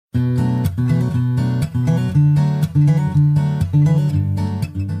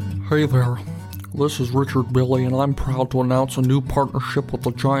Hey there, this is Richard Billy, and I'm proud to announce a new partnership with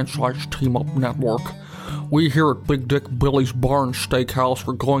the Giant Size Team Up Network. We here at Big Dick Billy's Barn Steakhouse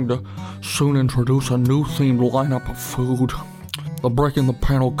are going to soon introduce a new themed lineup of food. The Breaking the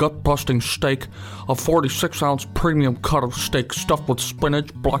Panel gut-busting steak, a 46-ounce premium cut of steak stuffed with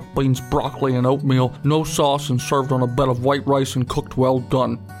spinach, black beans, broccoli, and oatmeal, no sauce, and served on a bed of white rice and cooked well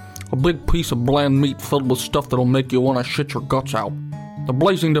done. A big piece of bland meat filled with stuff that'll make you want to shit your guts out. The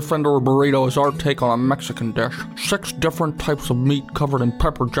Blazing Defender burrito is our take on a Mexican dish. 6 different types of meat covered in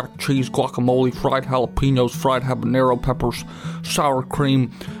pepper jack cheese, guacamole, fried jalapenos, fried habanero peppers, sour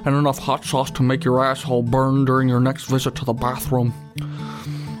cream, and enough hot sauce to make your asshole burn during your next visit to the bathroom.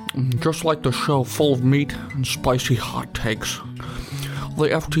 Just like the show, full of meat and spicy hot takes. The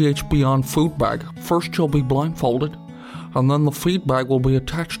FTH Beyond food bag. First you'll be blindfolded, and then the feed bag will be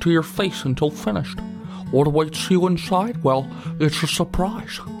attached to your face until finished. What awaits you inside? Well, it's a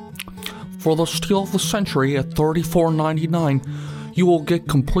surprise. For the steal of the century at $34.99, you will get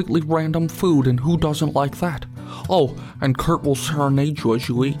completely random food, and who doesn't like that? Oh, and Kurt will serenade you as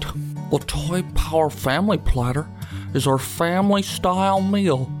you eat. The Toy Power Family Platter is our family-style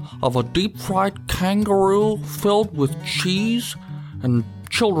meal of a deep-fried kangaroo filled with cheese and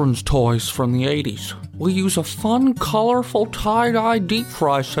children's toys from the 80s. We use a fun, colorful tie-dye deep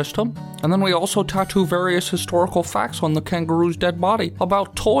fry system, and then we also tattoo various historical facts on the kangaroo's dead body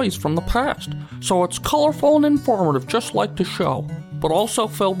about toys from the past. So it's colorful and informative, just like the show, but also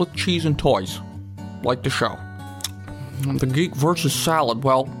filled with cheese and toys, like the show. And the Geek versus Salad,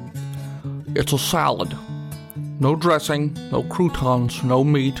 well, it's a salad. No dressing, no croutons, no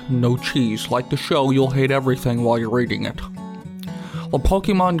meat, no cheese. Like the show, you'll hate everything while you're eating it. The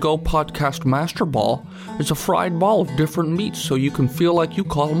Pokemon Go Podcast Master Ball is a fried ball of different meats so you can feel like you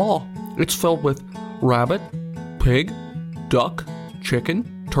caught them all. It's filled with rabbit, pig, duck,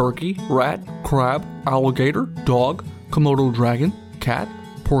 chicken, turkey, rat, crab, alligator, dog, Komodo dragon, cat,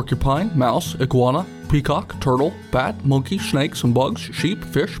 porcupine, mouse, iguana, peacock, turtle, bat, monkey, snake, some bugs, sheep,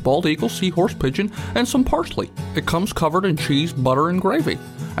 fish, bald eagle, seahorse, pigeon, and some parsley. It comes covered in cheese, butter, and gravy,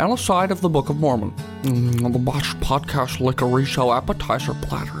 and a side of the Book of Mormon. The Botched Podcast Licorice Appetizer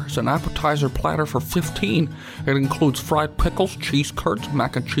Platter is an appetizer platter for $15. It includes fried pickles, cheese curds,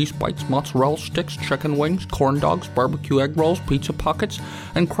 mac and cheese bites, mozzarella sticks, chicken wings, corn dogs, barbecue egg rolls, pizza pockets,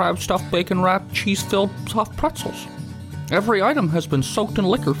 and crab-stuffed bacon-wrapped, cheese-filled soft pretzels. Every item has been soaked in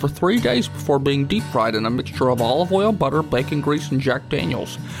liquor for 3 days before being deep-fried in a mixture of olive oil, butter, bacon grease, and Jack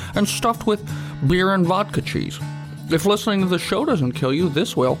Daniels, and stuffed with beer and vodka cheese. If listening to the show doesn't kill you,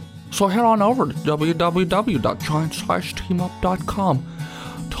 this will. So head on over to www.giantsizeteamup.com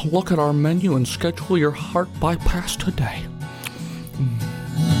to look at our menu and schedule your heart bypass today.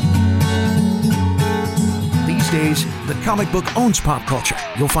 These days, the comic book owns pop culture.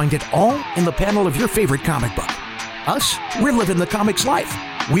 You'll find it all in the panel of your favorite comic book. Us, we're living the comics life.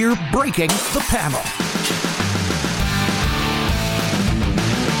 We're breaking the panel.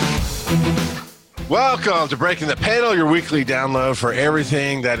 Welcome to Breaking the Panel, your weekly download for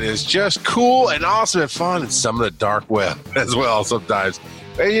everything that is just cool and awesome and fun, and some of the dark web as well sometimes.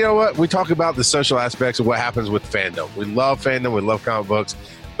 And you know what? We talk about the social aspects of what happens with fandom. We love fandom, we love comic books,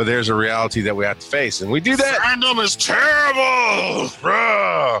 but there's a reality that we have to face, and we do that. Fandom is terrible!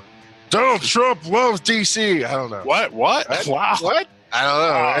 Bruh. Donald Trump loves DC. I don't know. What? Wow. What? I don't know.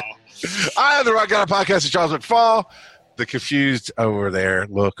 Wow. I am the Rock God Podcast of Charles McFall. The confused over there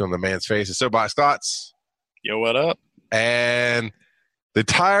look on the man's face is Soapbox Thoughts. Yo, what up? And the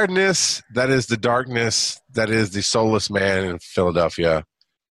tiredness, that is the darkness, that is the soulless man in Philadelphia,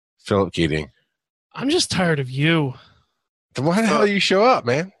 Philip Keating. I'm just tired of you. Then why the hell you show up,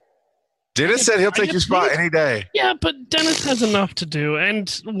 man? Dennis said he'll take your spot any day. Yeah, but Dennis has enough to do. And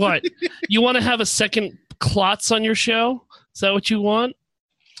what? You want to have a second Klotz on your show? Is that what you want?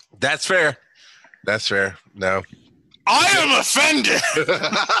 That's fair. That's fair. No. I am offended.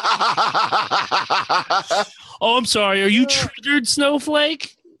 Oh, I'm sorry. Are you triggered,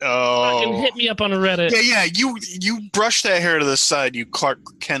 Snowflake? Oh. Fucking hit me up on a Reddit. Yeah. You brush that hair to the side, you Clark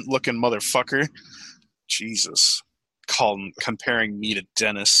Kent looking motherfucker. Jesus. Comparing me to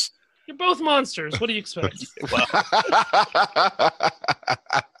Dennis. You're both monsters. What do you expect?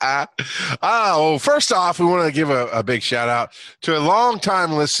 Well, first off, we want to give a big shout out to a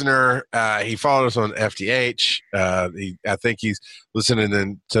longtime listener. He followed us on FTH. I think he's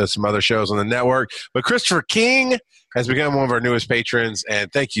listening to some other shows on the network. But Christopher King has become one of our newest patrons,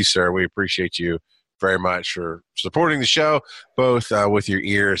 and thank you, sir. We appreciate you very much for supporting the show, both with your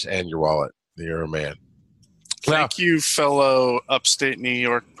ears and your wallet. You're a man. Thank you, fellow upstate New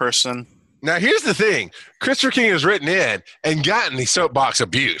York person. Now, here's the thing. Christopher King has written in and gotten the soapbox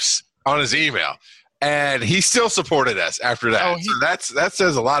abuse on his email, and he still supported us after that. So that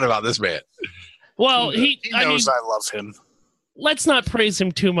says a lot about this man. Well, he knows I love him. Let's not praise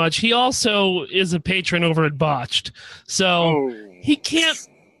him too much. He also is a patron over at Botched, so he can't.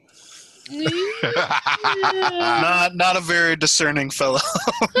 Not a very discerning fellow.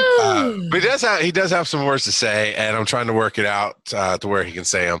 But he does have some words to say, and I'm trying to work it out to where he can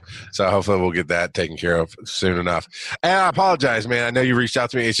say them. So hopefully we'll get that taken care of soon enough. And I apologize, man. I know you reached out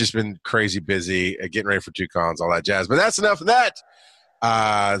to me. It's just been crazy busy getting ready for 2 cons, all that jazz. But that's enough of that.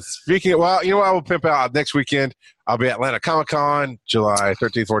 Speaking of, well, you know what? I will pimp out next weekend. I'll be at Atlanta Comic-Con, July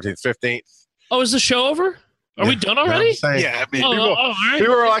 13th, 14th, 15th. Oh, is the show over? Are we done already? Yeah, I mean,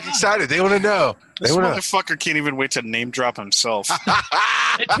 people are like excited. They want to know. This motherfucker can't even wait to name drop himself.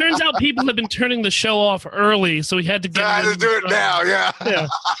 It turns out people have been turning the show off early, so we had to get to do it now. Yeah,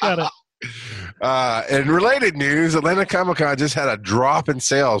 got it. In related news, Atlanta Comic-Con just had a drop in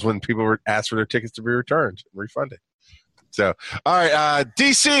sales when people were asked for their tickets to be returned and refunded. So, all right,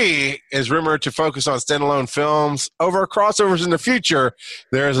 DC is rumored to focus on standalone films over crossovers in the future.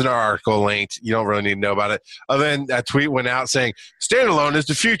 There's an article linked. You don't really need to know about it. Then a tweet went out saying, standalone is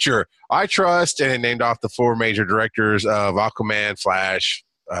the future. I trust, and it named off the 4 major directors of Aquaman, Flash,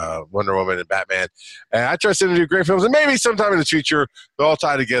 Wonder Woman, and Batman. And I trust them to do great films, and maybe sometime in the future they'll all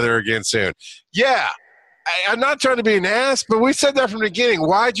tie together again soon. Yeah, I'm not trying to be an ass, but we said that from the beginning.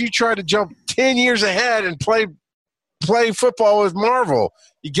 Why'd you try to jump 10 years ahead and play football with Marvel?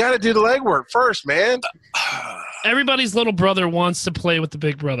 You got to do the legwork first, man. Everybody's little brother wants to play with the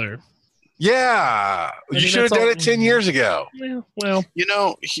big brother. Yeah. You should have done it 10 years ago. Yeah, well. You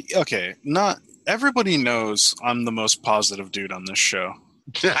know, not everybody knows I'm the most positive dude on this show.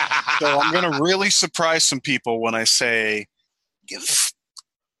 So I'm going to really surprise some people when I say,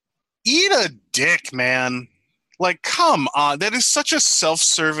 eat a dick, man. Like, come on. That is such a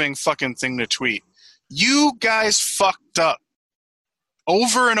self-serving fucking thing to tweet. You guys fucked up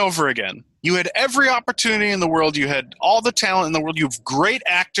over and over again. You had every opportunity in the world. You had all the talent in the world. You have great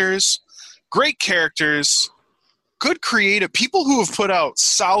actors, great characters, good creative people who have put out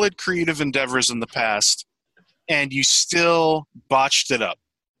solid creative endeavors in the past, and you still botched it up.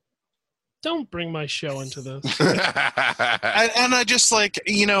 Don't bring my show into this. and I just like,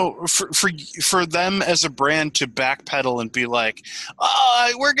 you know, for them as a brand to backpedal and be like,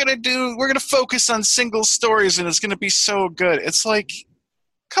 oh, we're gonna focus on single stories and it's gonna be so good. It's like,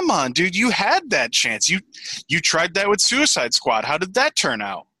 come on, dude, you had that chance. You tried that with Suicide Squad. How did that turn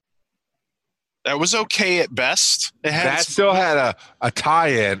out? That was okay at best. That still had a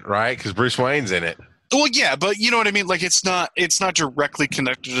tie-in, right? Because Bruce Wayne's in it. Well, yeah, but you know what I mean? Like, it's not directly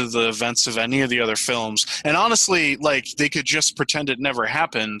connected to the events of any of the other films. And honestly, like, they could just pretend it never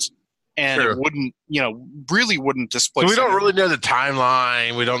happened, and it wouldn't, really wouldn't display. So we don't really know the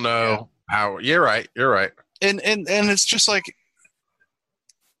timeline. We don't know how. You're right. And it's just like,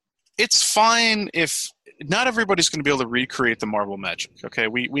 it's fine if not everybody's going to be able to recreate the Marvel magic. Okay,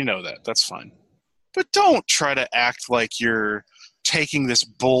 we know that. That's fine. But don't try to act like you're taking this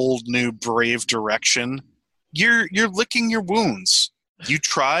bold, new, brave direction. You're licking your wounds. You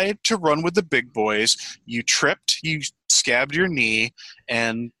tried to run with the big boys. You tripped. You scabbed your knee,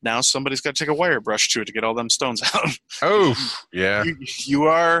 and now somebody's got to take a wire brush to it to get all them stones out. Oh, yeah.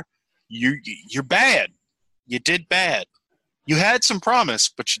 You're bad. You did bad. You had some promise,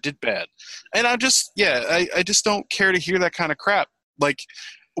 but you did bad. And I just don't care to hear that kind of crap. Like,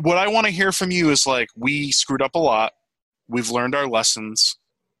 what I want to hear from you is like, we screwed up a lot. We've learned our lessons.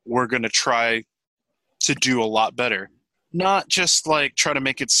 We're going to try to do a lot better. Not just like try to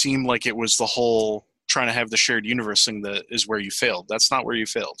make it seem like it was the whole trying to have the shared universe thing that is where you failed. That's not where you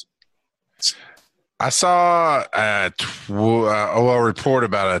failed. I saw a report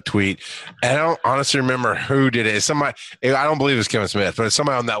about a tweet. And I don't honestly remember who did it. It's somebody, I don't believe it's Kevin Smith, but it's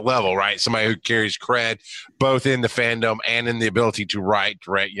somebody on that level, right? Somebody who carries cred both in the fandom and in the ability to write,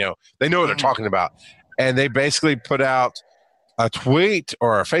 right? They know what they're talking about. And they basically put out a tweet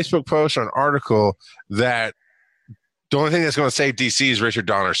or a Facebook post or an article that the only thing that's going to save DC is Richard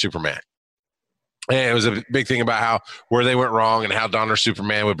Donner's Superman. And it was a big thing about where they went wrong and how Donner's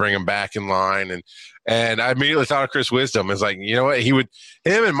Superman would bring him back in line. And I immediately thought of Chris Wisdom. It's like, you know what? Him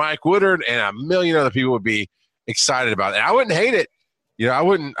and Mike Woodard and a million other people would be excited about it. And I wouldn't hate it. I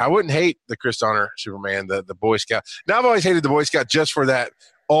wouldn't hate the Chris Donner Superman, the Boy Scout. Now, I've always hated the Boy Scout just for that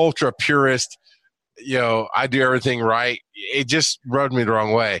ultra purist, I do everything right. It just rubbed me the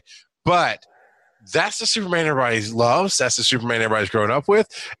wrong way. But that's the Superman everybody loves. That's the Superman everybody's grown up with.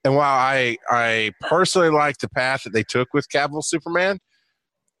 And while I personally like the path that they took with Cavill Superman,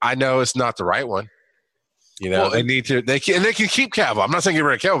 I know it's not the right one. You know, Well, they need to. They can keep Cavill. I'm not saying get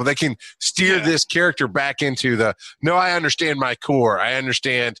rid of Cavill, but they can steer this character back into the. No, I understand my core. I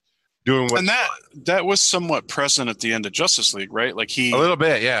understand doing what. And that was somewhat present at the end of Justice League, right? Like a little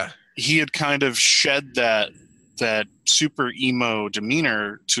bit, yeah. He had kind of shed that super emo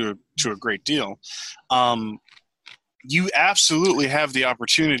demeanor to a great deal. You absolutely have the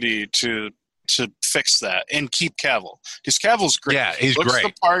opportunity to fix that and keep Cavill, because Cavill's great. Yeah, he's looks great.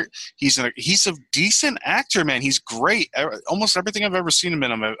 The part. He's a decent actor, man. He's great. Almost everything I've ever seen him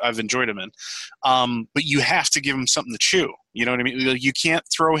in, I've enjoyed him in. But you have to give him something to chew. You know what I mean? You can't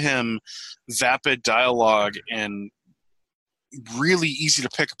throw him vapid dialogue and really easy to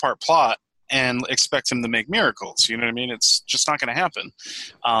pick apart plot and expect him to make miracles. You know what I mean? It's just not going to happen.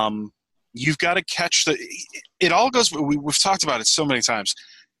 You've got to catch it all goes. We've talked about it so many times.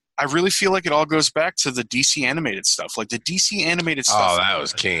 I really feel like it all goes back to the DC animated stuff. Like the DC animated stuff. Oh, that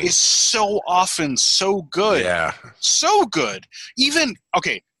was king. Is so often so good. Yeah. So good. Even,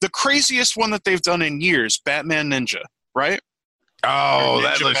 the craziest one that they've done in years, Batman Ninja, right? Oh, Ninja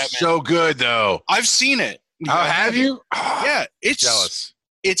that looks Batman. so good, though. I've seen it. Oh, have you? Oh, Yeah. It's jealous.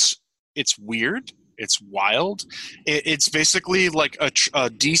 It's weird. It's wild. It's basically like a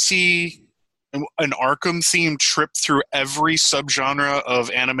DC, an Arkham-themed trip through every subgenre of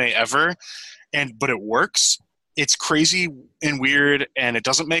anime ever, but it works. It's crazy and weird, and it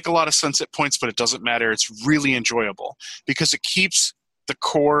doesn't make a lot of sense at points, but it doesn't matter. It's really enjoyable because it keeps the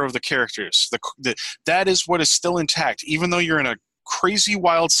core of the characters. That is what is still intact, even though you're in a crazy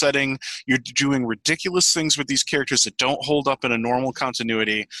wild setting. You're doing ridiculous things with these characters that don't hold up in a normal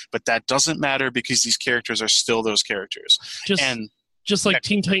continuity, but that doesn't matter because these characters are still those characters. Just like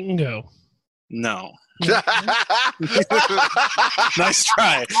Teen Titan Go. No. Nice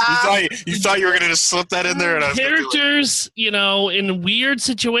try. You thought you were going to just slip that in there. And I was Characters, in weird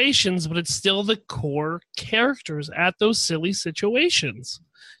situations, but it's still the core characters at those silly situations.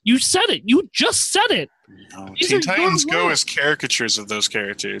 You said it. You just said it. No, These Teen are Titans your Go words. as caricatures of those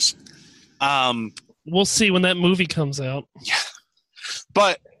characters. We'll see when that movie comes out.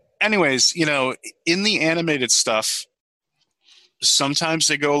 But anyways, in the animated stuff, sometimes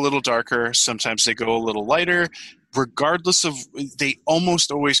they go a little darker, sometimes they go a little lighter. Regardless of, they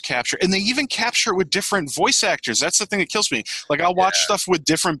almost always capture, and they even capture it with different voice actors. That's the thing that kills me. Like I'll watch stuff with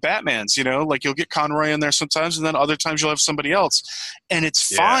different Batmans, like you'll get Conroy in there sometimes, and then other times you'll have somebody else, and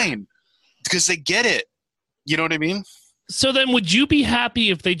it's fine because they get it. You know what I mean? So then would you be happy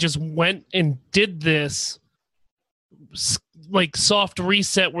if they just went and did this like soft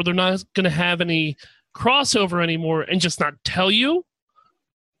reset where they're not going to have any crossover anymore and just not tell you?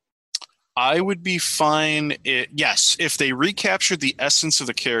 I would be fine. Yes, if they recaptured the essence of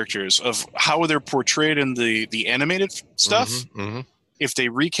the characters, of how they're portrayed in the animated stuff. Mm-hmm. If they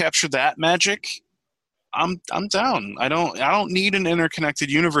recapture that magic, I'm down. I don't need an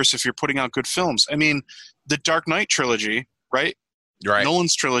interconnected universe if you're putting out good films. I mean, the Dark Knight trilogy, right? Right.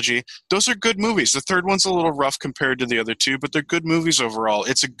 Nolan's trilogy. Those are good movies. The third one's a little rough compared to the other two, but they're good movies overall.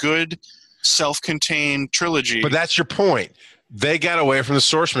 It's a good self-contained trilogy. But that's your point. They got away from the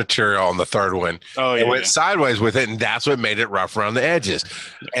source material on the third one. Oh, yeah. And went sideways with it, and that's what made it rough around the edges.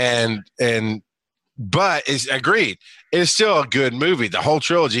 But it's agreed. It's still a good movie. The whole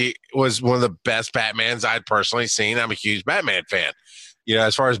trilogy was one of the best Batmans I'd personally seen. I'm a huge Batman fan.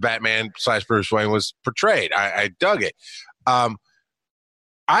 As far as Batman / Bruce Wayne was portrayed, I dug it. I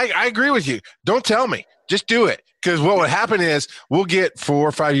agree with you. Don't tell me. Just do it. Because what would happen is we'll get 4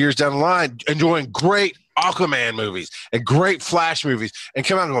 or 5 years down the line enjoying great Aquaman movies and great Flash movies and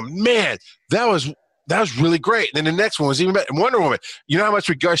come out and go, man, that was really great. And then the next one was even better. Wonder Woman. You know how much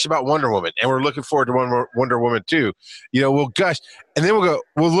we gush about Wonder Woman, and we're looking forward to Wonder Woman 2. We'll gush, and then we'll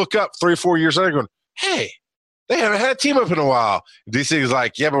look up 3 or 4 years later going, hey, they haven't had a team up in a while. DC is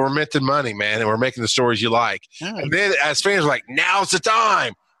like, yeah, but we're minting money, man, and we're making the stories you like. Yeah. And then as fans are like, now's the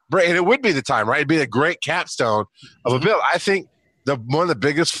time. And it would be the time, right? It'd be a great capstone of a build. I think one of the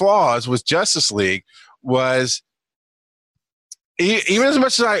biggest flaws with Justice League was, even as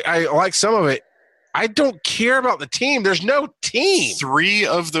much as I like some of it, I don't care about the team. There's no team. 3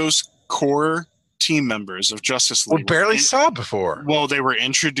 of those core team members of Justice League We barely saw before. Well, they were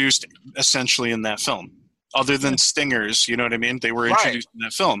introduced essentially in that film. Other than stingers, you know what I mean? They were introduced in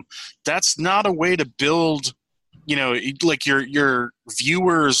that film. That's not a way to build, like your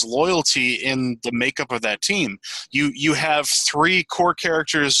viewers' loyalty in the makeup of that team. You have 3 core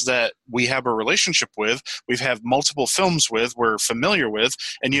characters that we have a relationship with, we've had multiple films with, we're familiar with,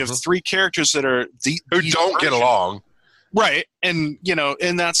 and you have 3 characters that are who don't get along. Right. And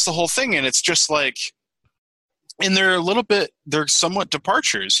and that's the whole thing. And it's just like, and they're somewhat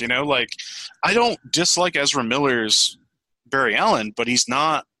departures, you know, like I don't dislike Ezra Miller's Barry Allen, but he's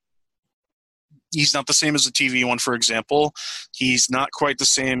not the same as the TV one, for example. He's not quite the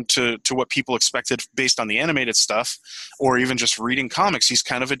same to what people expected based on the animated stuff or even just reading comics. He's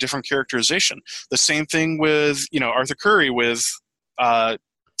kind of a different characterization. The same thing with, you know, Arthur Curry with, I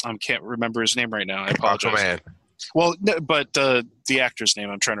can't remember his name right now. I apologize. Aquaman. Well, but the actor's name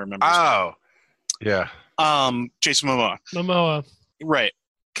I'm trying to remember. Oh, yeah. Jason Momoa. Momoa. Right.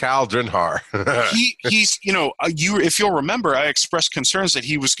 Cal Drenhar. He's, you know, if you'll remember, I expressed concerns that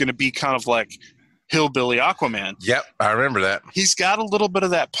he was going to be kind of like hillbilly Aquaman. Yep, I remember that. He's got a little bit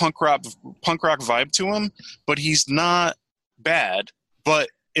of that punk rock vibe to him, but he's not bad. But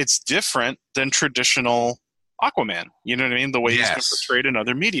it's different than traditional Aquaman. You know what I mean? The way he's been portrayed in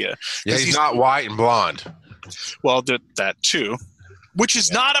other media. Yeah, he's not white and blonde. Well, that too. Which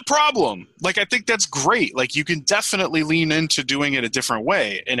is not a problem. Like, I think that's great. Like, you can definitely lean into doing it a different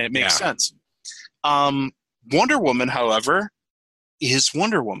way, and it makes sense. Wonder Woman, however, is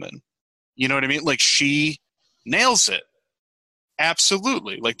Wonder Woman. You know what I mean? Like, she nails it.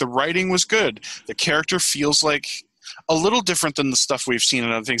 Absolutely. Like, the writing was good. The character feels like a little different than the stuff we've seen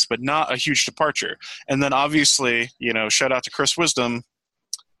in other things, but not a huge departure. And then, obviously, you know, shout out to Chris Wisdom,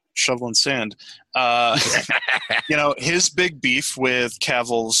 shoveling sand. You know, his big beef with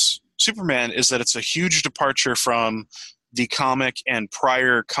Cavill's Superman is that it's a huge departure from the comic and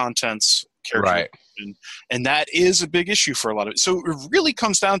prior content's character. Right. And that is a big issue for a lot of it. So it really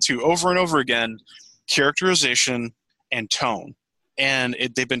comes down to, over and over again, characterization and tone. And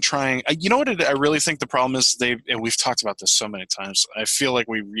they've been trying. You know what I really think the problem is? And we've talked about this so many times. I feel like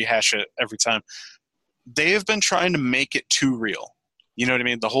we rehash it every time. They have been trying to make it too real. You know what I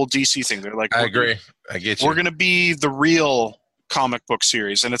mean? The whole DC thing. They're like, I agree. I get you. We're going to be the real comic book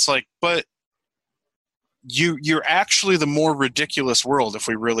series. And it's like, but you're actually the more ridiculous world if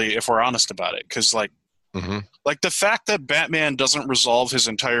we're honest about it. Because like the fact that Batman doesn't resolve his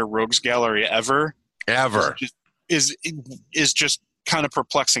entire rogues gallery ever is just kind of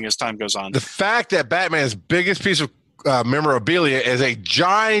perplexing as time goes on. The fact that Batman's biggest piece of memorabilia is a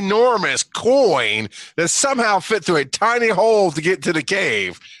ginormous coin that somehow fit through a tiny hole to get to the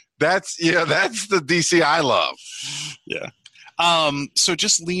cave. That's the DC I love. Yeah. So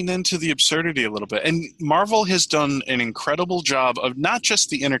just lean into the absurdity a little bit. And Marvel has done an incredible job of not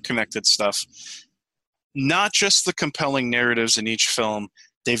just the interconnected stuff, not just the compelling narratives in each film.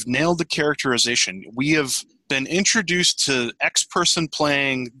 They've nailed the characterization. We have been introduced to X person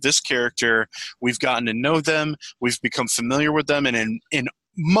playing this character. We've gotten to know them. We've become familiar with them. And in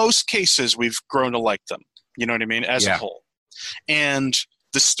most cases, we've grown to like them. You know what I mean? As a whole. And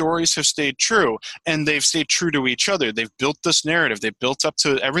the stories have stayed true. And they've stayed true to each other. They've built this narrative. They've built up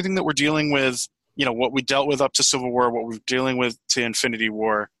to everything that we're dealing with, you know, what we dealt with up to Civil War, what we're dealing with to Infinity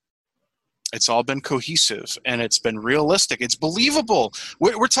War. It's all been cohesive, and it's been realistic. It's believable.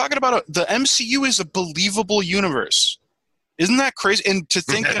 We're talking about the MCU is a believable universe. Isn't that crazy? And to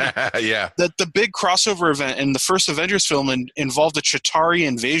think that the big crossover event in the first Avengers film involved a Chitauri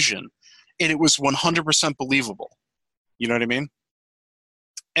invasion, and it was 100% believable. You know what I mean?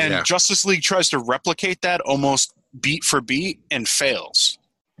 And Justice League tries to replicate that almost beat for beat and fails.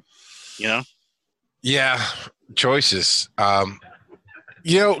 You know? Yeah. Choices.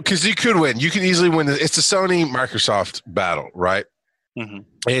 You know, because you could win. You could easily win. It's the Sony-Microsoft battle, right? Mm-hmm.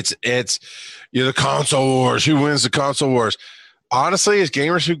 It's the console wars. Who wins the console wars? Honestly, as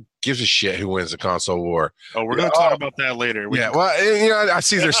gamers, who gives a shit who wins the console war? Oh, we're going to talk about that later. I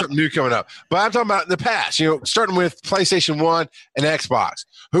see there's something new coming up. But I'm talking about in the past, you know, starting with PlayStation 1 and Xbox.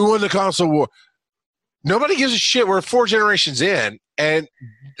 Who won the console war? Nobody gives a shit. We're 4 generations in, and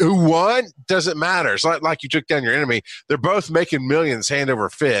who won doesn't matter. It's not like you took down your enemy. They're both making millions hand over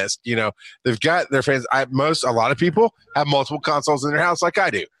fist. You know, they've got their fans. A lot of people have multiple consoles in their house like I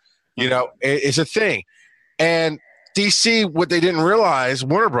do. You know, it's a thing. And DC, what they didn't realize,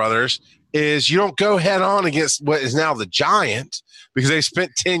 Warner Brothers, is you don't go head on against what is now the giant because they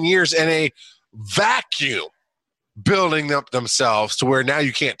spent 10 years in a vacuum building up themselves to where now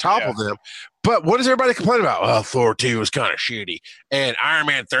you can't topple them. But what does everybody complain about? Well, Thor 2 was kind of shitty, and Iron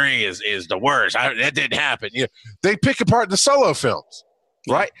Man 3 is the worst. That didn't happen. You know, they pick apart the solo films,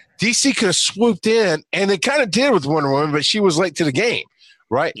 right? DC could have swooped in, and they kind of did with Wonder Woman, but she was late to the game,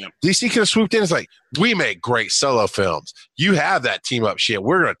 right? Yeah. DC could have swooped in. It's like, we make great solo films. You have that team-up shit.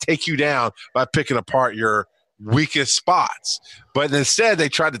 We're going to take you down by picking apart your weakest spots. But instead, they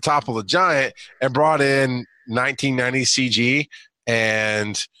tried to topple the giant and brought in 1990s CG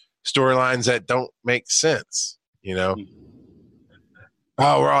and storylines that don't make sense, you know?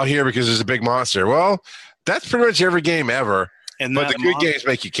 Oh, we're all here because there's a big monster. Well, That's pretty much every game ever. And But the good games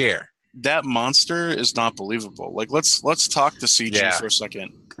make you care. That monster is not believable. Like let's talk to CG for a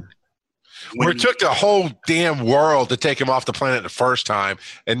second. It took the whole damn world to take him off the planet the first time,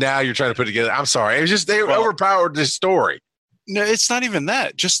 and now you're trying to put it together. I'm sorry. It was just they overpowered this story. No, it's not even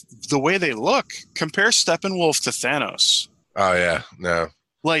that. Just the way they look. Compare Steppenwolf to Thanos. Oh yeah, no.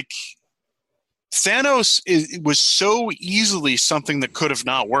 Like Thanos was so easily something that could have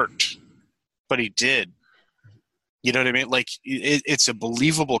not worked, but he did. You know what I mean? Like it's a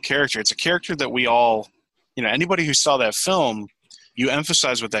believable character. It's a character that we all, anybody who saw that film, you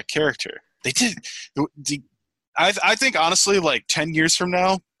emphasize with that character. They did. I think honestly, like 10 years from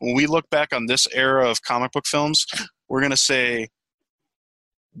now, when we look back on this era of comic book films, we're going to say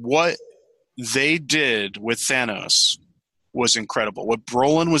what they did with Thanos was incredible. What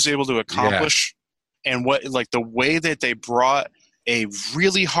Brolin was able to accomplish and what, like, the way that they brought a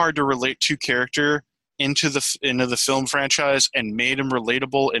really hard to relate to character into the film franchise and made him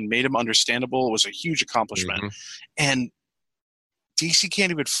relatable and made him understandable was a huge accomplishment. Mm-hmm. And DC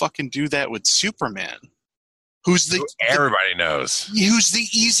can't even fucking do that with Superman, who's everybody knows, who's the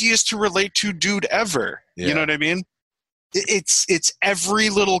easiest to relate to dude ever. Yeah. You know what I mean? It's every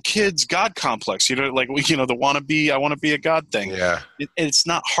little kid's God complex. The I want to be a God thing. Yeah, it's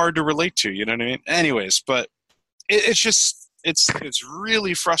not hard to relate to. You know what I mean? Anyways, but it's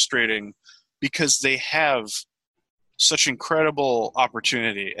really frustrating because they have such incredible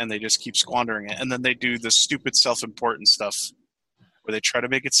opportunity and they just keep squandering it, and then they do this stupid self-important stuff where they try to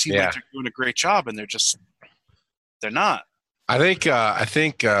make it seem like they're doing a great job, and they're not. I think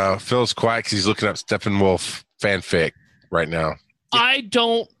Phil's quiet because he's looking up Steppenwolf fanfic right now. I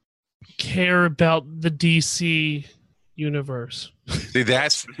don't care about the DC universe. See,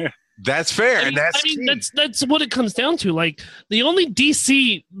 that's fair, and that's what it comes down to. Like, the only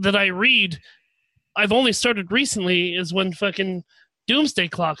DC that I read, I've only started recently, is when fucking Doomsday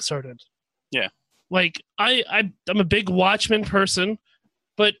Clock started. Yeah. Like, I'm a big Watchmen person,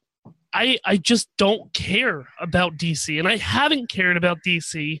 but I just don't care about DC, and I haven't cared about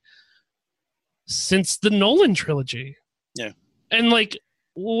DC since the Nolan trilogy. Yeah. And, like,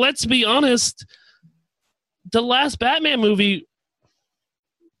 let's be honest, the last Batman movie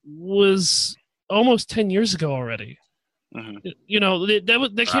was almost 10 years ago already.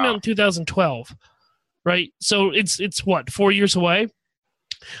 Mm-hmm. That came out in 2012, right? So it's what, 4 years away?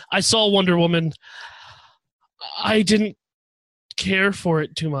 I saw Wonder Woman. I didn't care for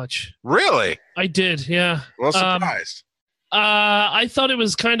it too much. Really? I did, yeah. Well, surprised. I thought it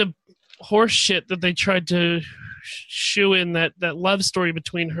was kind of horse shit that they tried to shoe in that love story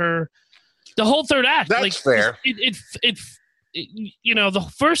between her. The whole third act. That's fair. The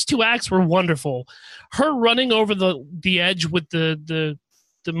first two acts were wonderful. Her running over the edge with the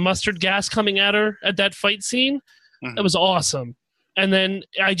mustard gas coming at her at that fight scene, mm-hmm. That was awesome. And then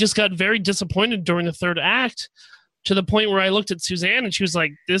I just got very disappointed during the third act, to the point where I looked at Suzanne and she was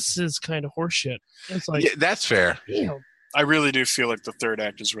like, "This is kind of horseshit." It's like, yeah, that's fair. I really do feel like the third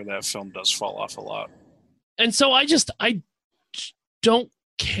act is where that film does fall off a lot. And so I don't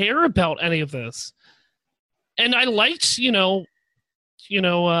care about any of this. And I liked, the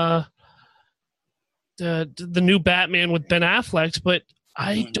new Batman with Ben Affleck, but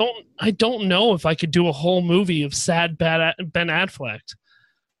I don't know if I could do a whole movie of sad Ben Affleck.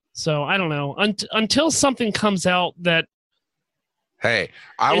 So I don't know until something comes out that. Hey,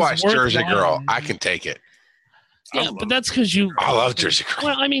 I watched Jersey Girl. I can take it. Yeah, but that's because you. I love Jersey Girl.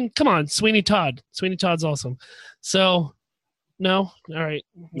 Well, I mean, come on, Sweeney Todd. Sweeney Todd's awesome. So, no, all right.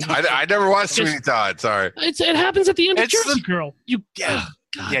 I never watched Sweeney Todd. Sorry. It happens at the end of Jersey Girl. You've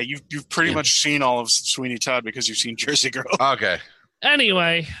pretty much seen all of Sweeney Todd because you've seen Jersey Girl. Okay.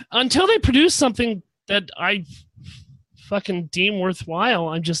 Anyway, until they produce something that I fucking deem worthwhile,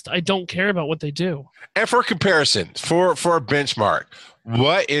 I don't care about what they do. And for comparison, for a benchmark,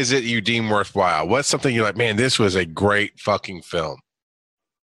 what is it you deem worthwhile? What's something you're like, man, this was a great fucking film?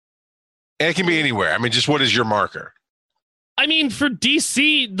 And it can be anywhere. I mean, just what is your marker? I mean, for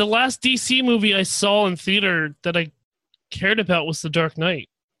DC, the last DC movie I saw in theater that I cared about was The Dark Knight.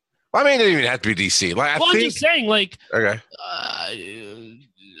 Well, I mean, it doesn't even have to be DC. I'm just saying, like, okay.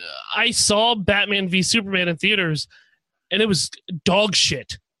 I saw Batman v Superman in theaters, and it was dog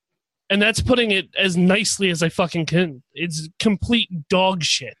shit. And that's putting it as nicely as I fucking can. It's complete dog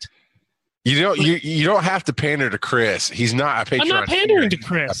shit. You don't have to pander to Chris. He's not a Patreon. I'm not pandering to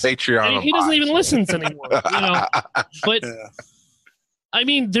Chris. A Patreon. He doesn't even listen anymore. But I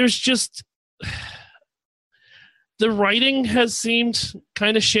mean, there's just the writing has seemed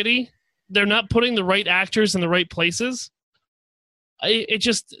kind of shitty. They're not putting the right actors in the right places. it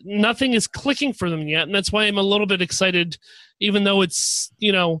just nothing is clicking for them yet, and that's why I'm a little bit excited, even though it's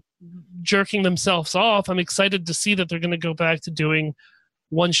jerking themselves off. I'm excited to see that they're going to go back to doing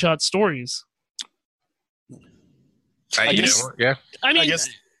one-shot stories. I guess, yeah. I mean,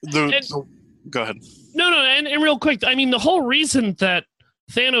 go ahead. No, and real quick, I mean, the whole reason that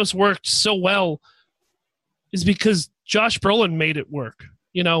Thanos worked so well is because Josh Brolin made it work.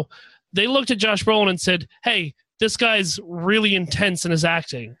 They looked at Josh Brolin and said, hey, this guy's really intense in his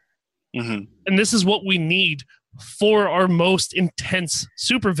acting. Mm-hmm. And this is what we need for our most intense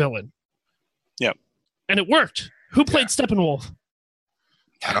supervillain. Yep. And it worked. Who played Steppenwolf?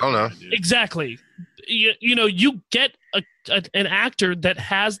 I don't know. Exactly. You get an actor that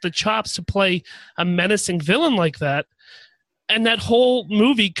has the chops to play a menacing villain like that, and that whole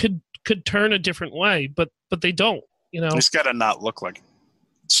movie could turn a different way, but they don't. It's got to not look like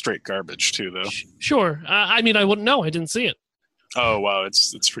straight garbage too, though. Sure. I mean, I wouldn't know. I didn't see it. Oh wow,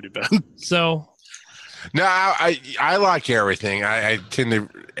 it's pretty bad. So. No, I like everything. I tend to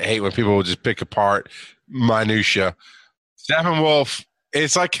hate when people will just pick apart minutia. Steppenwolf.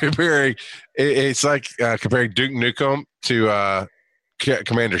 It's like comparing Duke Nukem to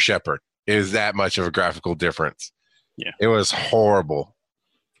Commander Shepard. It is that much of a graphical difference. Yeah, it was horrible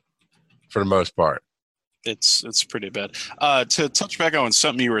for the most part. It's pretty bad. To touch back on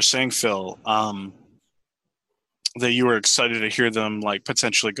something you were saying, Phil, that you were excited to hear them like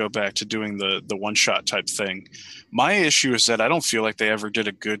potentially go back to doing the one shot type thing. My issue is that I don't feel like they ever did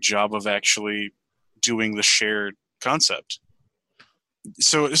a good job of actually doing the shared concept.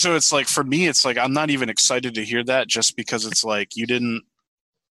 So it's like, for me, it's like I'm not even excited to hear that, just because it's like you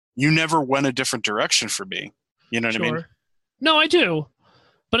never went a different direction for me. You know what I mean? No, I do.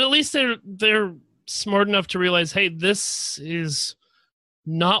 But at least they're smart enough to realize, hey, this is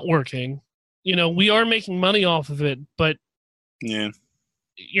not working. We are making money off of it, but yeah,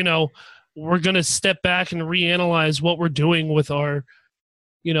 we're going to step back and reanalyze what we're doing with our,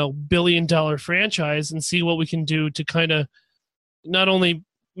 billion-dollar franchise and see what we can do to kind of not only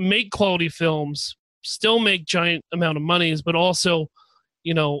make quality films, still make giant amount of monies, but also,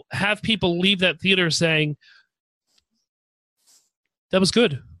 have people leave that theater saying, that was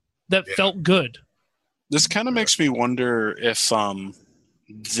good. That felt good. This kind of makes me wonder if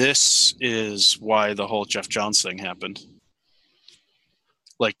this is why the whole Jeff Johns thing happened.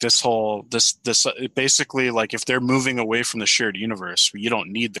 Like this basically, like, if they're moving away from the shared universe, you don't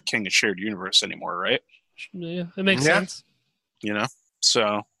need the king of shared universe anymore, right? Yeah, it makes sense.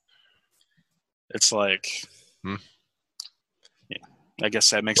 So it's like, I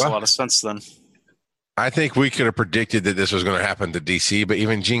guess that makes a lot of sense then. I think we could have predicted that this was going to happen to DC, but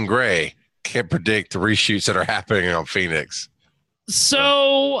even Jean Grey can't predict the reshoots that are happening on Phoenix.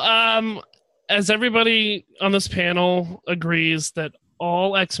 So, as everybody on this panel agrees that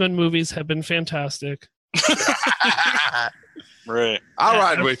all X-Men movies have been fantastic. Right. I'll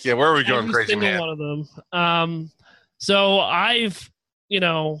ride with you. Where are we going, every crazy man? One of them. So I've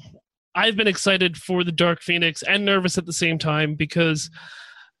been excited for the Dark Phoenix and nervous at the same time, because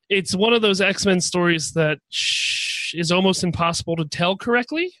it's one of those X-Men stories that is almost impossible to tell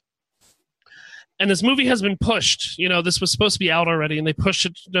correctly. And this movie has been pushed. This was supposed to be out already, and they pushed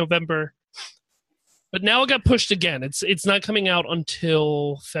it to November. But now it got pushed again. It's not coming out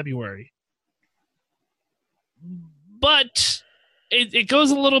until February. But it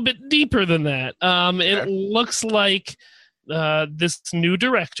goes a little bit deeper than that. It looks like this new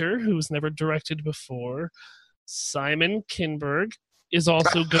director, who's never directed before, Simon Kinberg, is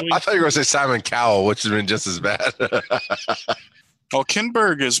also going... I thought you were going to say Simon Cowell, which has been just as bad. Well,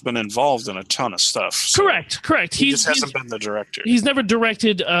 Kinberg has been involved in a ton of stuff. So correct. He just hasn't been the director. He's never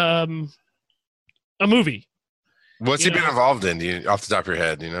directed a movie. What's he been involved in, off the top of your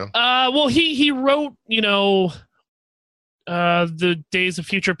head, Well, he wrote, the Days of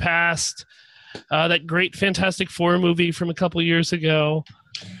Future Past, that great Fantastic Four movie from a couple years ago.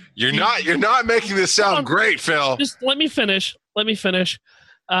 You're not making this sound great, Phil. Just let me finish.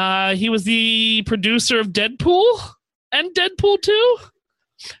 He was the producer of Deadpool and Deadpool 2.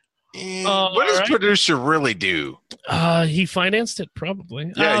 What does producer really do? He financed it,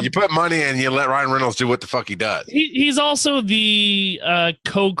 probably. Yeah, you put money in, you let Ryan Reynolds do what the fuck he does. He's also the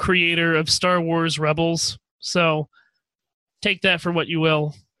co-creator of Star Wars Rebels, so take that for what you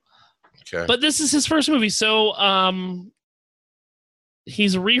will. Okay. But this is his first movie, so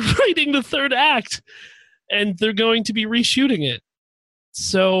he's rewriting the third act, and they're going to be reshooting it.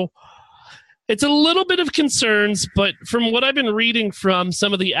 So it's a little bit of concerns, but from what I've been reading from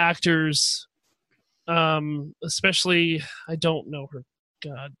some of the actors, especially, I don't know her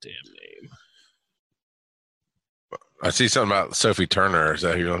goddamn name. I see something about Sophie Turner. Is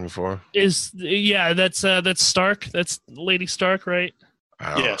that who you're looking for? That's Stark. That's Lady Stark, right?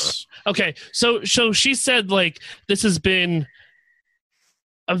 I don't Yes. Okay, so she said like this has been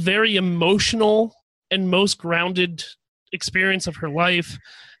a very emotional and most grounded experience of her life.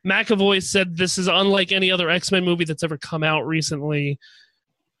 McAvoy said this is unlike any other X-Men movie that's ever come out recently.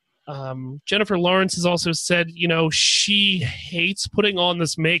 Jennifer Lawrence has also said, she hates putting on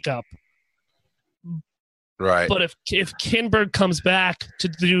this makeup. Right. But if Kinberg comes back to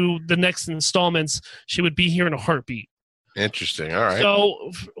do the next installments, she would be here in a heartbeat. Interesting. All right.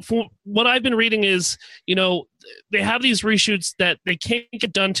 So for what I've been reading is, they have these reshoots that they can't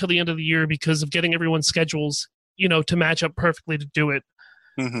get done till the end of the year because of getting everyone's schedules, to match up perfectly to do it.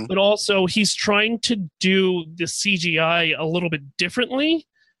 Mm-hmm. But also he's trying to do the CGI a little bit differently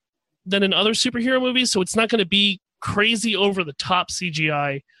than in other superhero movies. So it's not going to be crazy over the top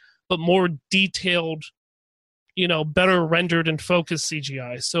CGI, but more detailed, better rendered and focused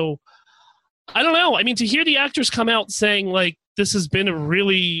CGI. So I don't know. I mean, to hear the actors come out saying like this has been a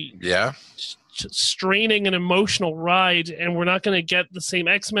really straining and emotional ride, and we're not going to get the same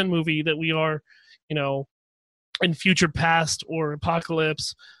X-Men movie that we are, in Future Past or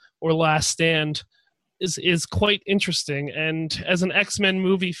Apocalypse or Last Stand, is quite interesting. And as an X-Men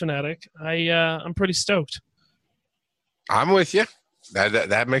movie fanatic, I'm pretty stoked. I'm with you.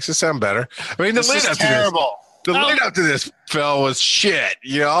 That makes it sound better. I mean, the lead up to terrible. The lead up to this, Phil, was shit.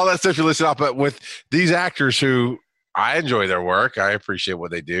 All that stuff you listed off, but with these actors who I enjoy their work, I appreciate what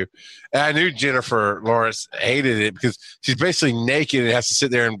they do. And I knew Jennifer Lawrence hated it because she's basically naked and has to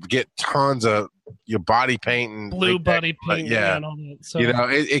sit there and get tons of your body paint and blue body paint. Yeah, and all that. So,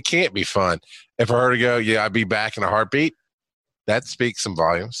 it can't be fun. And for her to go, I'd be back in a heartbeat. That speaks some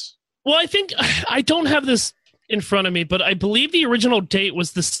volumes. Well, I think I don't have this in front of me, but I believe the original date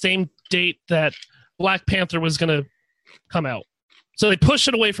was the same date that Black Panther was going to come out. So they pushed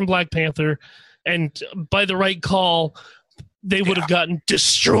it away from Black Panther, and by the right call, they would have gotten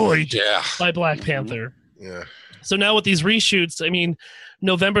destroyed by Black Panther. Yeah. So now with these reshoots, I mean,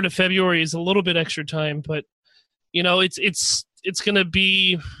 November to February is a little bit extra time, but it's going to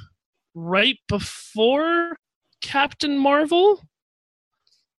be right before Captain Marvel,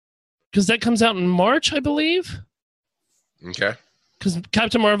 because that comes out in March, I believe. Okay. Because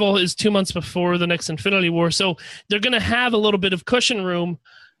Captain Marvel is 2 months before the next Infinity War. So they're going to have a little bit of cushion room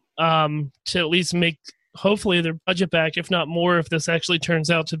to at least make, hopefully, their budget back, if not more, if this actually turns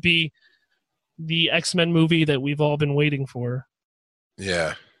out to be the X-Men movie that we've all been waiting for.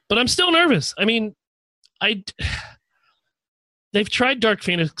 Yeah. But I'm still nervous. I mean, they've tried Dark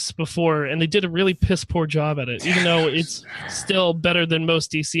Phoenix before, and they did a really piss-poor job at it, even though it's still better than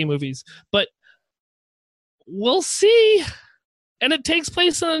most DC movies. But we'll see. And it takes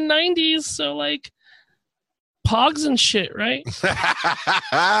place in the 90s, so, like, Pogs and shit, right?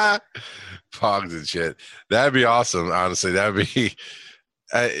 Pogs and shit. That'd be awesome, honestly. That'd be...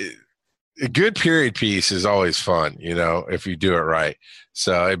 a good period piece is always fun, if you do it right.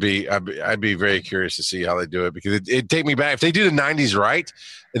 So I'd be very curious to see how they do it, because it'd take me back. If they do the 90s right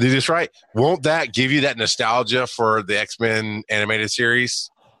and they do this right, won't that give you that nostalgia for the X-Men animated series?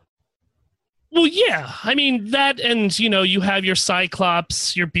 Well, yeah. I mean, that, and, you have your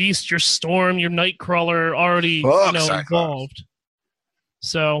Cyclops, your Beast, your Storm, your Nightcrawler already, involved.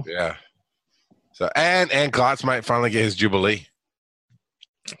 So. Yeah. So, and Glotz might finally get his Jubilee.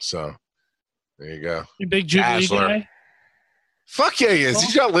 So, there you go. You big Jubilee guy? Fuck yeah, he is.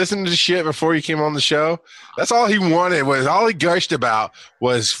 Did you not listen to shit before you came on the show? That's all he wanted. All he gushed about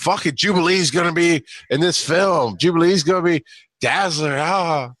was fucking Jubilee's going to be in this film. Jubilee's going to be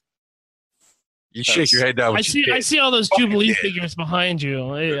Dazzler. You shake your head down. I see all those Jubilee figures behind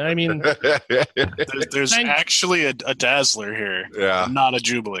you. I mean, there's actually a Dazzler here. Yeah, not a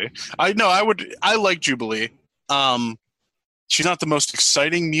Jubilee. I like Jubilee. She's not the most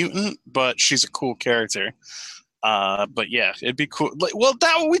exciting mutant, but she's a cool character. But yeah, it'd be cool.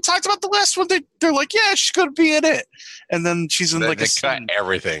 We talked about the last one. They're like, yeah, she's gonna be in it, and then she's in they cut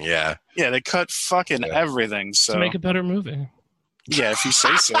everything. Yeah, they cut fucking everything. So to make a better movie. Yeah, if you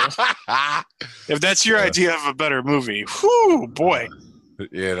say so. If that's your idea of a better movie, whoo, boy.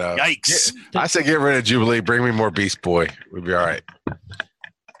 Yikes. I say get rid of Jubilee. Bring me more Beast Boy. We'd be all right.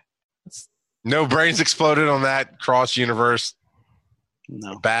 No brains exploded on that cross universe.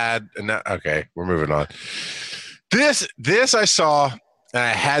 No. Bad. Okay, we're moving on. This I saw, and I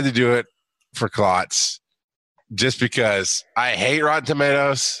had to do it for Klotz just because I hate Rotten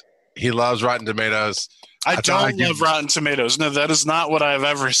Tomatoes. He loves Rotten Tomatoes. I don't love Rotten Tomatoes. No, that is not what I've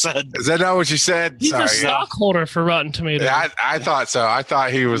ever said. Is that not what you said? He's a stockholder for Rotten Tomatoes. Yeah, I thought so. I thought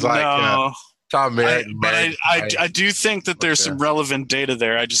he was like, no. Tom I Merritt. do think that there's some relevant data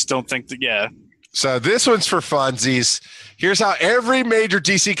there. I just don't think that. Yeah, So this one's for funsies. Here's how every major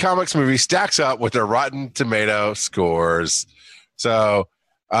DC Comics movie stacks up with their Rotten Tomato scores. So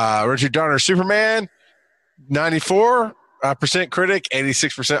Richard Donner's Superman, 94% critic,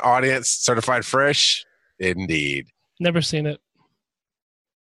 86% audience, certified fresh. Indeed. Never seen it.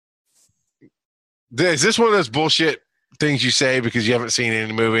 Is this one of those bullshit things you say because you haven't seen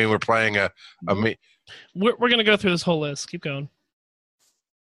any movie and we're playing a We're going to go through this whole list. Keep going.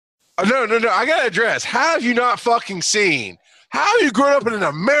 Oh, no. I got to address. How have you not fucking seen? How have you grown up in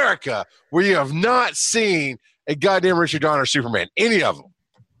America where you have not seen a goddamn Richard Donner Superman? Any of them?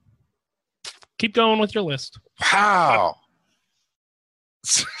 Keep going with your list. Wow.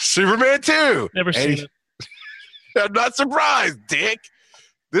 Superman 2. Never seen it. I'm not surprised, Dick.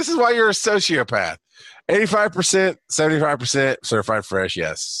 This is why you're a sociopath. 85%, 75% certified fresh,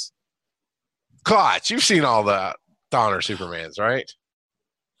 yes. Klotz, you've seen all the Donner Supermans, right?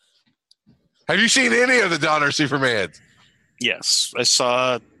 Have you seen any of the Donner Supermans? yes, I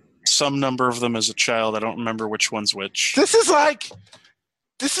saw some number of them as a child. I don't remember which one's which. This is like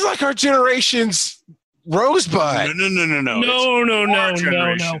our generation's Rosebud. No.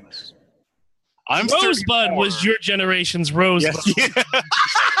 I'm Rosebud 34. was your generation's Rosebud. Yes.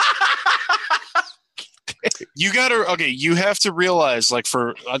 You have to realize, like,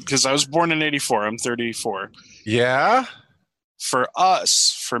 because I was born in 84, I'm 34. Yeah. For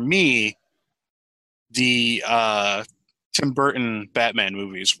me, the Tim Burton Batman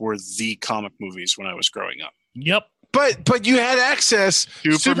movies were the comic movies when I was growing up. Yep. But you had access.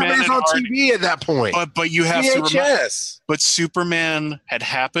 Superman's on TV at that point. But you have to remember. VHS. But Superman had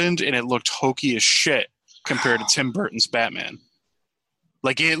happened, and it looked hokey as shit compared to Tim Burton's Batman.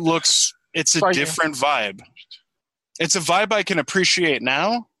 Like, it's a different vibe. It's a vibe I can appreciate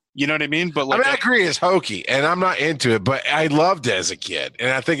now. You know what I mean? But like, I agree, it's hokey, and I'm not into it. But I loved it as a kid, and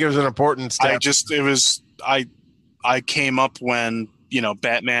I think it was an important step. I came up when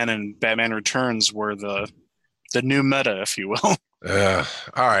Batman and Batman Returns were the new meta, if you will. All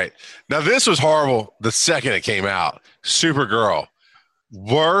right. Now, this was horrible the second it came out. Supergirl.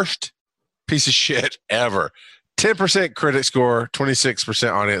 Worst piece of shit ever. 10% critic score,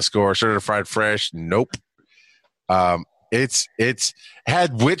 26% audience score, certified fresh. Nope. It's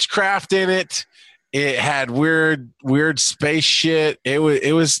had witchcraft in it. It had weird space shit. It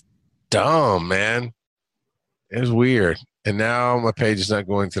was dumb, man. It was weird. And now my page is not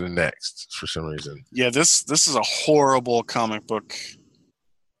going to the next for some reason. Yeah, this is a horrible comicbook.com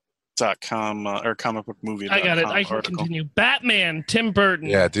or comicbookmovie.com. I got it. I can article. continue. Batman, Tim Burton.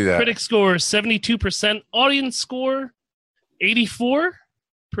 Yeah, do that. Critic score 72%. Audience score 84%.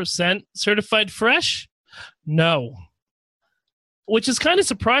 Certified fresh? No. Which is kind of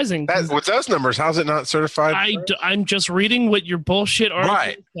surprising. With those numbers, how's it not certified? I'm just reading what your bullshit article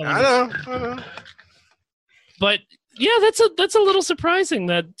Right. is telling I know. But yeah, that's a little surprising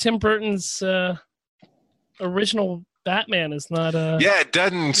that Tim Burton's original Batman is not. Yeah, it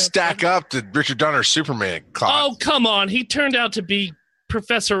doesn't stack up to Richard Donner's Superman. Oh, come on! He turned out to be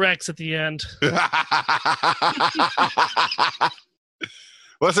Professor X at the end.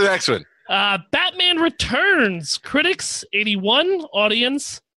 What's the next one? Batman Returns. Critics 81,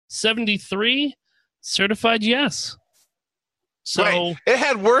 audience 73, certified yes. So Wait, it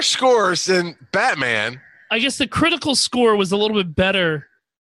had worse scores than Batman. I guess the critical score was a little bit better.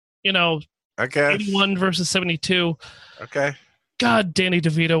 Okay. 81 versus 72. Okay. God, Danny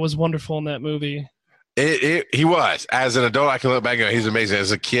DeVito was wonderful in that movie. He was. As an adult, I can look back and go, he's amazing.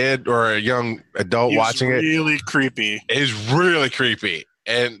 As a kid or a young adult watching it, really creepy. it's really creepy.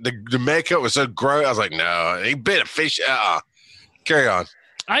 And the makeup was so gross. I was like, no, he bit a fish. Carry on.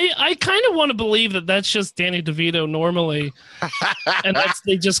 I kind of want to believe that that's just Danny DeVito normally, and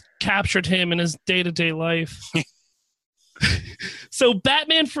they just captured him in his day-to-day life. So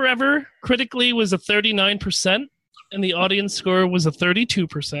Batman Forever critically was a 39%, and the audience score was a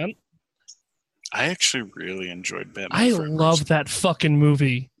 32%. I actually really enjoyed Batman. I Forever. love that fucking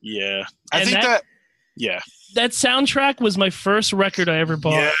movie. Yeah. Yeah. That soundtrack was my first record I ever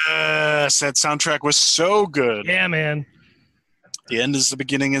bought. Yes, that soundtrack was so good. Yeah, man. The end is the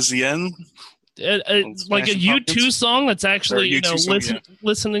beginning is the end. Like a U2 song that's actually,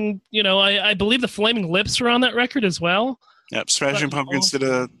 listening, I believe the Flaming Lips were on that record as well. Yep, Smashing Pumpkins did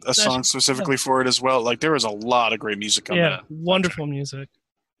a song specifically for it as well. Like, there was a lot of great music on that. Yeah, wonderful music.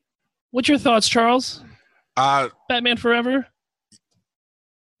 What's your thoughts, Charles? Batman Forever?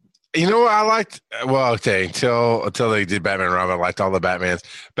 You know what I liked? Well, okay, until they did Batman and Robin, I liked all the Batmans.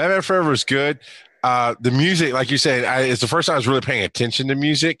 Batman Forever was good. the music, like you said, it's the first time I was really paying attention to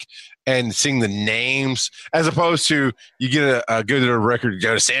music and seeing the names, as opposed to you get a go to a record,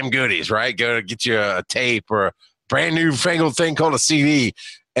 go to Sam Goody's, right? Go to get you a tape or a brand new fangled thing called a CD,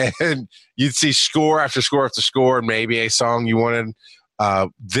 and you'd see score after score after score, and maybe a song you wanted.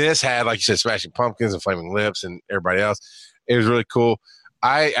 This had, like you said, Smashing Pumpkins and Flaming Lips and everybody else. It was really cool.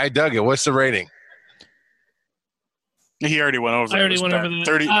 I dug it. What's the rating? He already went over that. I already went over that.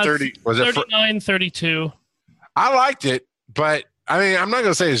 30. Was it 39, 32. I liked it, but I mean, I'm not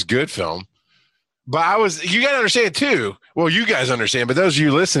going to say it's a good film, but you got to understand too. Well, you guys understand, but those of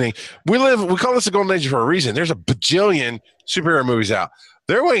you listening, we call this a golden age for a reason. There's a bajillion superhero movies out.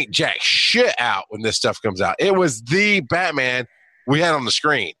 There ain't jack shit out when this stuff comes out. It was the Batman we had on the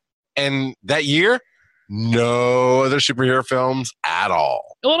screen. And that year, no other superhero films at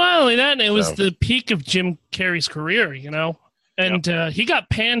all. Well, not only that, it was the peak of Jim Carrey's career, you know? And he got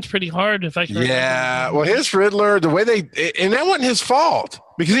panned pretty hard, if I can remember. Yeah, well, his Riddler, the way and that wasn't his fault,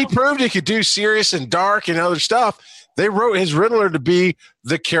 because he proved he could do serious and dark and other stuff. They wrote his Riddler to be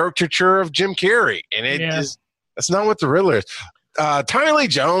the caricature of Jim Carrey, and that's not what the Riddler is. Tommy Lee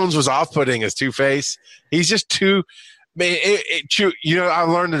Jones was off-putting as Two-Face. He's just too, man. I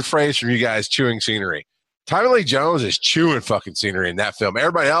learned the phrase from you guys, chewing scenery. Tommy Lee Jones is chewing fucking scenery in that film.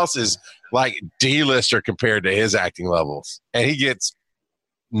 Everybody else is like D-lister compared to his acting levels, and he gets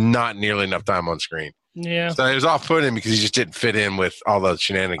not nearly enough time on screen. Yeah. So it was off-putting because he just didn't fit in with all those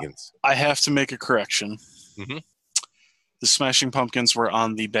shenanigans. I have to make a correction. Mm-hmm. The Smashing Pumpkins were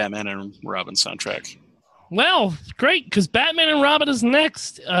on the Batman and Robin soundtrack. Well, great, because Batman and Robin is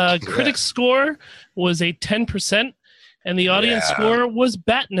next. Critics' score was a 10%, and the audience score was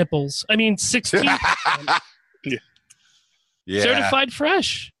bat nipples. I mean, 16%. Yeah. Certified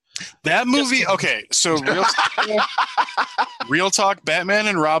fresh. That movie, okay, so real talk, Batman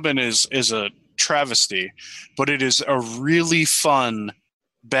and Robin is a travesty, but it is a really fun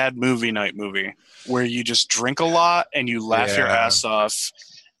bad movie night movie where you just drink a lot and you laugh your ass off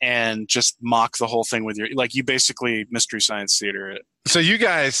and just mock the whole thing with you basically Mystery Science Theater it. So you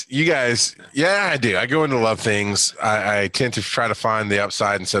guys, yeah, I do. I go into love things. I tend to try to find the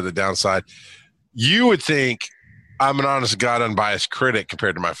upside instead of the downside. You would think I'm an honest God, unbiased critic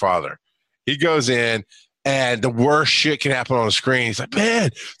compared to my father. He goes in and the worst shit can happen on the screen. He's like, man,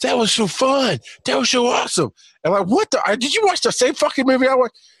 that was so fun. That was so awesome. And I'm like, did you watch the same fucking movie I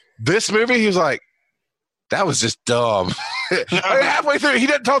watched? This movie? He was like, that was just dumb. Halfway through, he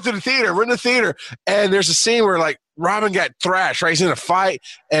doesn't talk to the theater. We're in the theater, and there's a scene where like Robin got thrashed. Right, he's in a fight,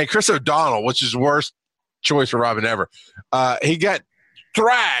 and Chris O'Donnell, which is the worst choice for Robin ever, he got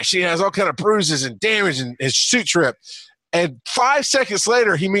thrashed. He has all kind of bruises and damage, and his suit's ripped. And 5 seconds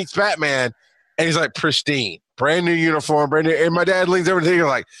later, he meets Batman, and he's like pristine, brand new uniform, brand new. And my dad leans over to the theater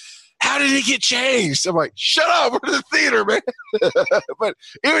like, how did he get changed? I'm like, shut up, we're in the theater, man. But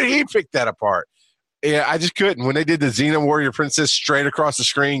even he picked that apart. Yeah, I just couldn't. When they did the Xena Warrior Princess straight across the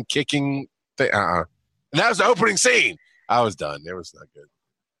screen, kicking, and that was the opening scene. I was done. It was not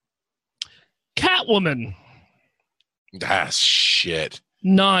good. Catwoman. That's shit.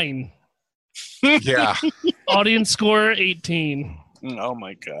 9. Yeah. Audience score 18. Oh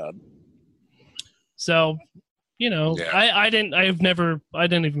my god. So, I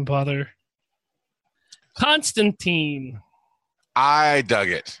didn't even bother. Constantine. I dug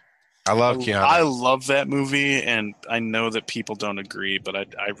it. I love Keanu. I love that movie, and I know that people don't agree, but I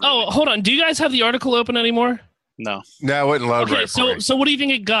really hold on. Do you guys have the article open anymore? No. No, it wouldn't load okay, right for me. So what do you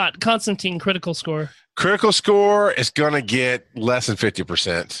think it got? Constantine critical score. Critical score is going to get less than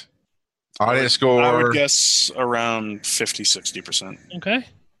 50%. Audience score, I would guess around 50-60%. Okay.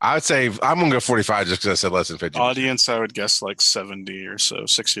 I would say I'm going to go 45 just because I said less than 50%. Audience, I would guess like 70 or so,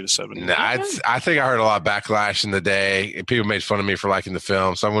 60 to 70. Nah, I think I heard a lot of backlash in the day. And people made fun of me for liking the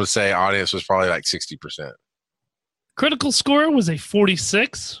film. So I'm going to say audience was probably like 60%. Critical score was a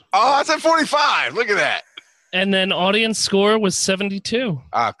 46. Oh, I said 45. Look at that. And then audience score was 72.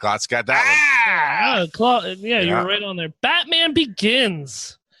 Ah, Klotz got that one. You were right on there. Batman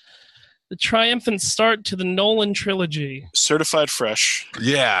Begins. The triumphant start to the Nolan trilogy. Certified fresh.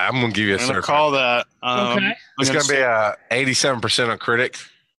 Yeah, I'm going to give you a certified. Call that. Okay. It's going to be 87% on critic.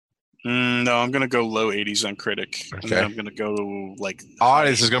 No, I'm going to go low 80s on critic. Okay. And then I'm going to go like...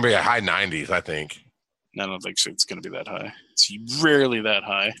 Audience is going to be a high 90s, I think. I don't think so. It's going to be that high. It's rarely that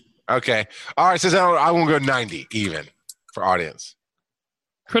high. Okay. All right, so I won't go 90 even for audience.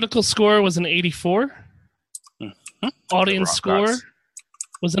 Critical score was an 84. Mm-hmm. Audience score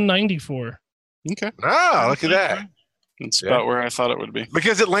was a 94. Okay. Oh, look at that. It's about where I thought it would be.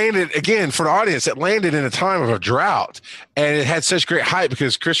 Because it landed, again, for the audience, it landed in a time of a drought. And it had such great hype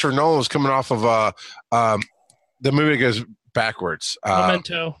because Christopher Nolan was coming off of the movie that goes backwards.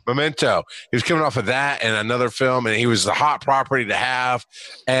 Memento. He was coming off of that and another film, and he was the hot property to have.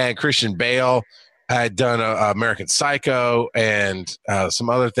 And Christian Bale had done American Psycho and some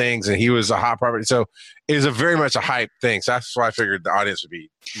other things, and he was a hot property. So it was very much a hype thing. So that's why I figured the audience would be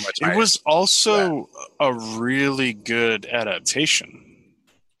much higher. It was also a really good adaptation.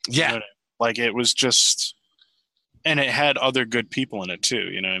 Yeah. You know, like it was just, and it had other good people in it too.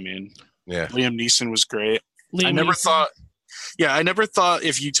 You know what I mean? Yeah. Liam Neeson was great. I never Neeson. thought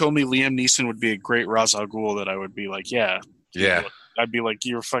if you told me Liam Neeson would be a great Ra's al Ghul that I would be like, yeah. I'd be like,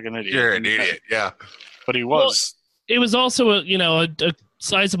 you're a fucking idiot. You're an idiot, yeah. But he was. It was also a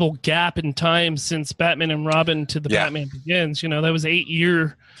sizable gap in time since Batman and Robin to the Batman Begins. That was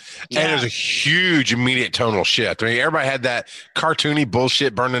 8-year. And it was a huge immediate tonal shift. I mean, everybody had that cartoony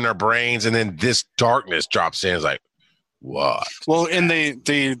bullshit burned in their brains, and then this darkness drops in. It's like, what? Well, and they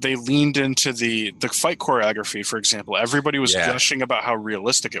leaned into the fight choreography, for example. Everybody was gushing about how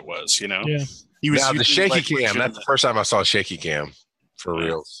realistic it was, Yeah. He was now, the shaky cam, that's the first time I saw shaky cam for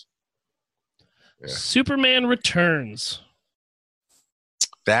reals. Yeah. Superman Returns.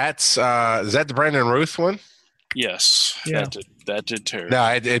 That's is that the Brandon Ruth one? Yes. Yeah. That did terrible. No,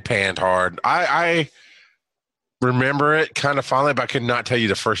 it panned hard. I remember it kind of fondly, but I could not tell you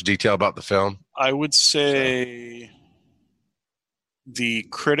the first detail about the film. I would say the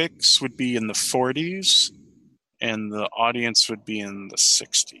critics would be in the 40s and the audience would be in the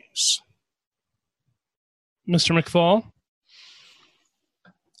 60s. Mr. McFall?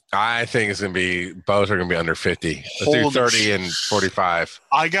 I think it's going to be, both are going to be under 50. Let's do 30 and 45.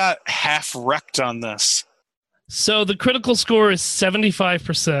 I got half wrecked on this. So the critical score is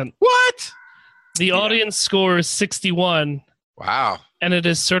 75%. What? The audience score is 61. Wow. And it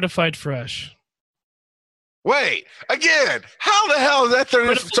is certified fresh. Wait, again, how the hell is that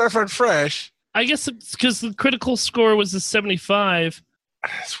certified fresh? I guess it's because the critical score was a 75.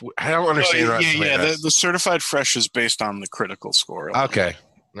 I don't understand. The certified fresh is based on the critical score. Okay.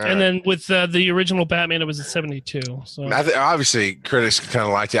 And then with the original Batman, it was a 72. So obviously, critics kind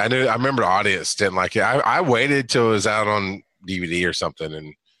of liked it. I remember the audience didn't like it. I waited till it was out on DVD or something,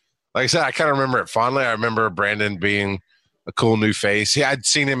 and like I said, I kind of remember it fondly. I remember Brandon being a cool new face. I'd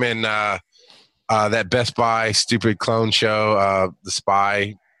seen him in that Best Buy stupid clone show, the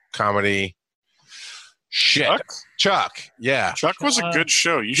spy comedy. Shit, Chuck. Yeah, Chuck was a good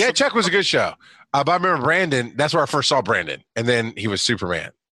show. Chuck was a good show. But I remember Brandon. That's where I first saw Brandon, and then he was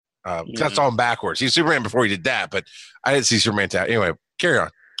Superman. I saw him backwards. He was Superman before he did that, but I didn't see Superman. Anyway, carry on.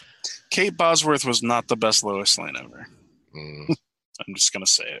 Kate Bosworth was not the best Lois Lane ever. I'm just gonna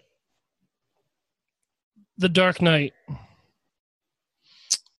say it. The Dark Knight.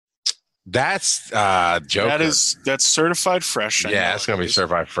 That's Joker. That's certified fresh. Yeah, it's gonna be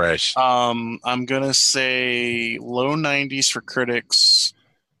certified fresh. I'm gonna say low 90s for critics,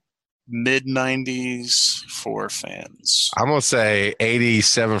 mid 90s for fans. I'm gonna say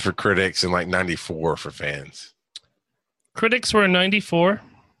 87 for critics and like 94 for fans. Critics were a 94.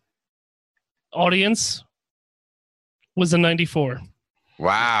 Audience was a 94.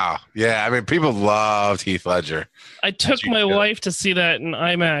 Wow. Yeah, I mean, people loved Heath Ledger. I took my wife to see that in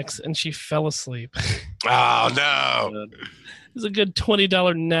IMAX, and she fell asleep. Oh, no. It was a good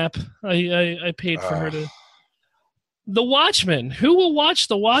 $20 nap I paid for her to. The Watchmen. Who will watch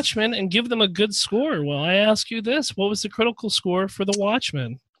The Watchmen and give them a good score? Well, I ask you this. What was the critical score for The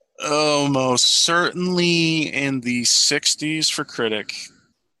Watchmen? Oh, most certainly in the 60s for critic.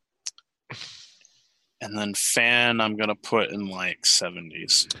 And then fan, I'm going to put in like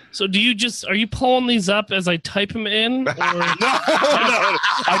 70s. So are you pulling these up as I type them in? Or? No.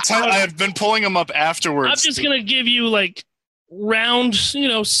 I have been pulling them up afterwards. I'm just going to give you like round,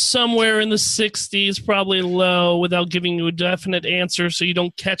 somewhere in the 60s, probably low, without giving you a definite answer so you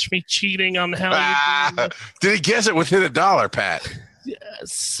don't catch me cheating on how you do. Did he guess it within $1, Pat?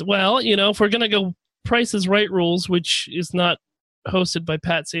 Yes. Well, if we're going to go Price is Right rules, which is not hosted by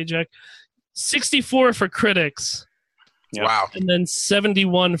Pat Sajak, 64 for critics. Yep. Wow. And then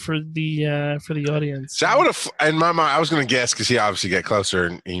 71 for the audience. So I would have, in my mind, I was going to guess because he obviously got closer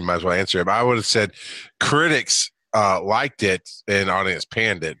and he might as well answer it. But I would have said critics liked it and audience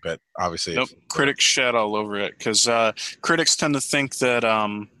panned it. But obviously, nope. Critics shat all over it because critics tend to think that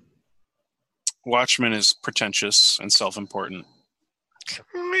Watchmen is pretentious and self-important.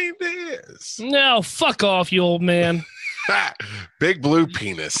 I mean, it is. No, fuck off, you old man. Big blue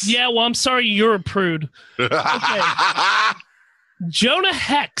penis. Yeah, well, I'm sorry you're a prude. Okay. Jonah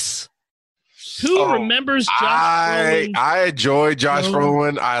Hex. Who remembers Josh Brolin? I enjoyed Josh Joe-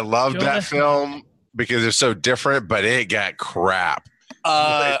 Brolin. I loved Jonah that film because it's so different, but it got crap.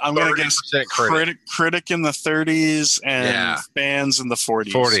 I'm going to guess 30% critic in the 30s and Yeah. fans in the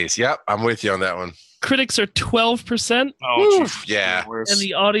 40s. 40s. Yep, I'm with you on that one. Critics are 12%, Oh, Woo, geez. yeah. and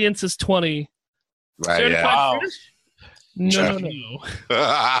the audience is 20. Right, Certified Wow. Fresh? No.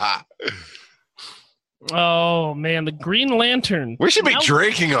 yeah. Oh man, the Green Lantern. We should be Now-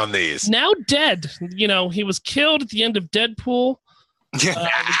 drinking on these. Now dead. You know, he was killed at the end of Deadpool. Yeah.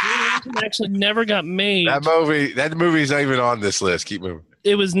 The Green Lantern actually never got made. That movie's not even on this list. Keep moving.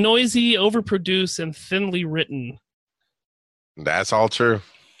 It was noisy, overproduced, and thinly written. That's all true.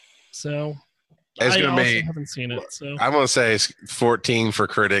 So It's I gonna also be. haven't seen it. So I'm gonna say it's 14 for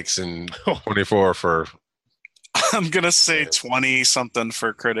critics and 24 for. I'm going to say 20 something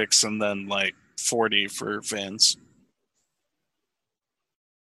for critics and then like 40 for fans.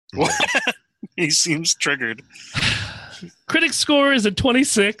 What? He seems triggered. critic score is a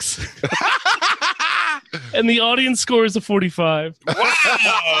 26, and the audience score is a 45.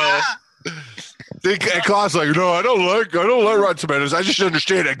 Wow. And Claude's like, no, I don't like Rotten Tomatoes. I just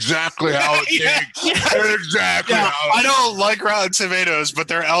understand exactly how it Yeah. thinks. And exactly Yeah, how I don't like Rotten Tomatoes, but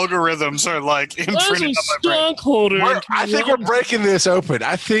their algorithms are like As imprinted a on my brain. stockholder, I think we're breaking this open.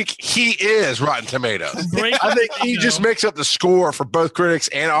 I think he is Rotten Tomatoes. I think he just makes up the score for both critics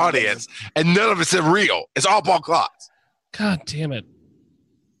and audience, and none of it's real. It's all Paul Klotz. God damn it.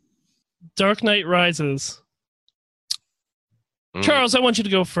 Dark Knight Rises. Charles, I want you to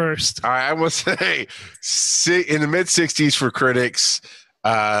go first. All right, I will say in the mid 60s for critics,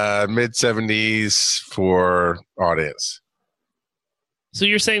 mid 70s for audience. So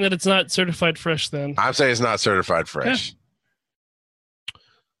you're saying that it's not certified fresh then? I'm saying it's not certified fresh.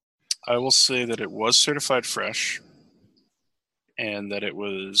 I will say that it was certified fresh and that it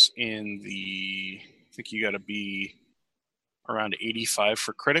was in the, I think you got to be around 85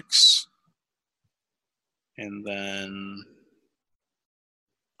 for critics. And then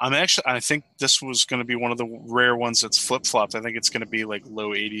I think this was going to be one of the rare ones that's flip-flopped. I think it's going to be like low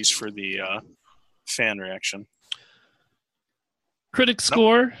 80s for the fan reaction. Critic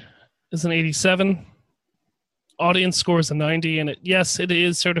score is an 87. Audience score is a 90. And yes, it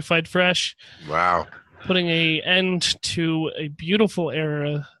is certified fresh, Wow. putting an end to a beautiful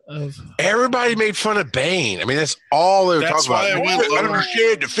era of... Everybody made fun of Bane. I mean, that's all they were That's talking why about. I went I low.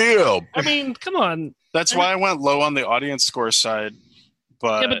 understand the film. I mean, come on. That's why I went low on the audience score side.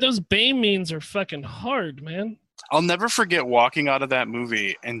 Yeah, but those Bane memes are fucking hard, man. I'll never forget walking out of that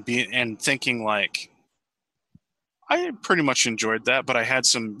movie and thinking like, I pretty much enjoyed that, but I had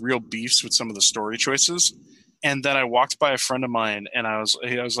some real beefs with some of the story choices. And then I walked by a friend of mine, and I was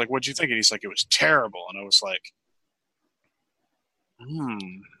like, "What'd you think?" And he's like, "It was terrible." And I was like,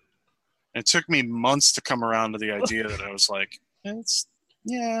 It took me months to come around to the idea that I was like, it's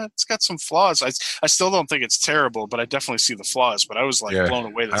got some flaws. I still don't think it's terrible, but I definitely see the flaws. But I was like blown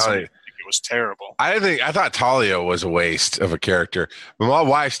away that somebody think it was terrible. I thought Talia was a waste of a character. But my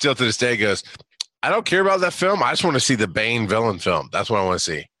wife still to this day goes, I don't care about that film. I just want to see the Bane villain film. That's what I want to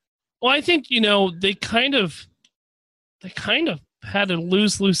see. Well, I think, they kind of had a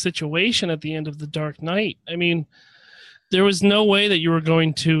lose-lose situation at the end of The Dark Knight. I mean, there was no way that you were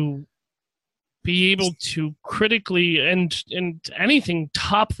going to be able to critically and anything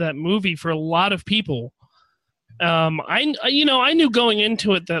top that movie for a lot of people. I knew going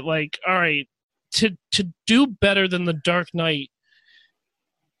into it that, like, all right, to do better than The Dark Knight,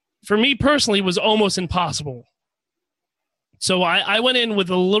 for me personally, was almost impossible. So I went in with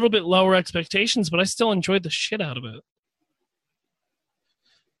a little bit lower expectations, but I still enjoyed the shit out of it.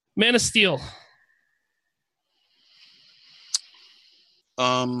 Man of Steel.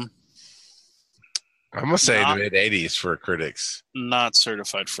 I'm going to say the mid 80s for critics. Not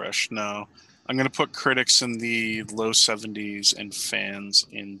certified fresh, no. I'm going to put critics in the low 70s and fans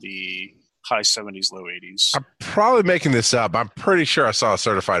in the high 70s, low 80s. I'm probably making this up. I'm pretty sure I saw a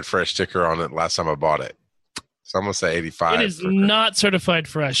certified fresh sticker on it last time I bought it. So I'm going to say 85. It is not certified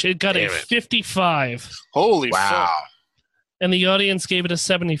fresh. It got Damn a it. 55, Holy Wow. fuck. and the audience gave it a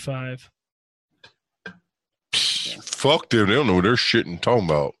 75. Fuck them. They don't know what they're shitting talking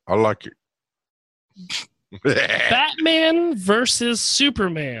about. I like it. Batman versus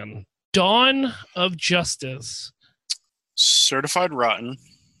Superman. Dawn of Justice. Certified rotten.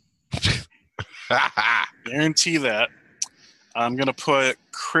 Guarantee that. I'm going to put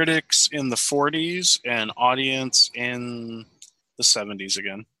critics in the 40s and audience in the 70s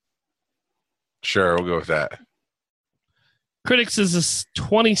again. Sure, we'll go with that. Critics is a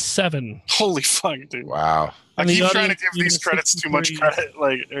 27. Holy fuck, dude! Wow. I And the keep trying to audience give these gave it credits too much 63.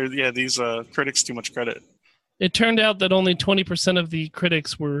 credit. These critics too much credit. It turned out that only 20% of the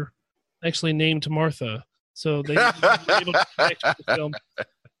critics were actually named Martha, so they were able to connect with the film.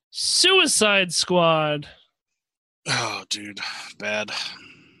 Suicide Squad. Oh, dude, bad.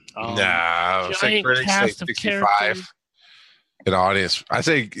 I'd say giant critics say cast of 65 characters. in audience. I'd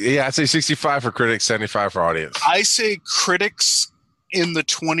say 65 for critics, 75 for audience. I say critics in the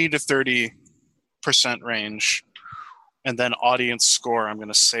 20 to 30% range, and then audience score I'm going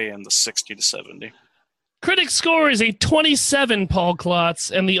to say in the 60 to 70. Critic score is a 27, Paul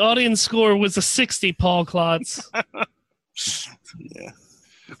Klotz, and the audience score was a 60, Paul Klotz. Yeah.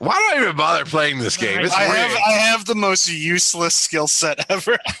 Why do I even bother playing this game? It's I rigged, have the most useless skill set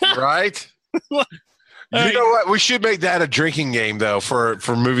ever. right? You know what? We should make that a drinking game, though, for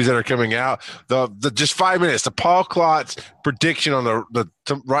movies that are coming out. The just 5 minutes. The Paul Klotz prediction on the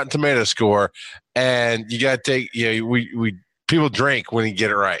Rotten Tomato score, and you got to take. We people drink when you get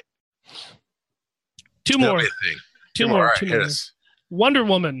it right. Two That'll more. be a thing. Two All more. right, Two hit more. us. Wonder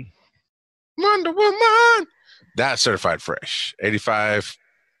Woman. Wonder Woman. That's certified fresh.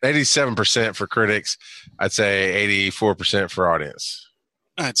 87% for critics. I'd say 84% for audience.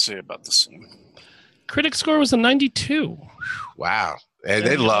 I'd say about the same. Critic score was a 92, Wow. And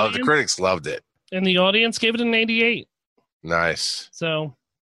And the audience? critics loved it. and the audience gave it an 88. Nice. So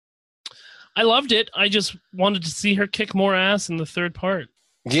I loved it. I just wanted to see her kick more ass in the third part.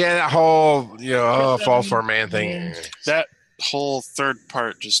 Yeah, that whole, fall for a man thing. Yeah. That whole third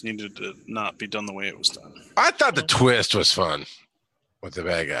part just needed to not be done the way it was done. I thought the twist was fun with the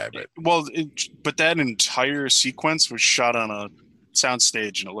bad guy, but But that entire sequence was shot on a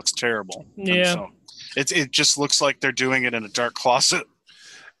soundstage, and it looks terrible. And Yeah. so it just looks like they're doing it in a dark closet.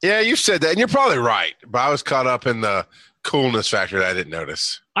 yeah, you said that, and you're probably right. But I was caught up in the coolness factor that I didn't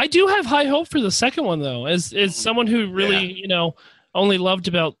notice. I do have high hope for the second one, though. As someone who really, only loved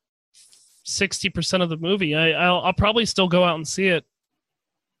about 60% of the movie, I'll probably still go out and see it.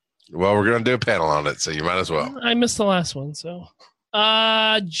 Well, we're going to do a panel on it, so you might as well. I missed the last one, so.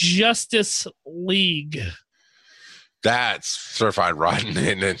 Justice League. That's certified rotten,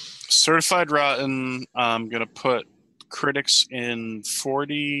 isn't it? Certified rotten. I'm gonna put critics in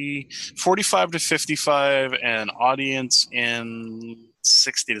 45 to 55, and audience in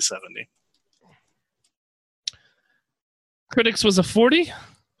 60 to 70. Critics was a 40,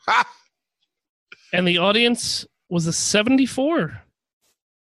 Ha! and the audience was a 74.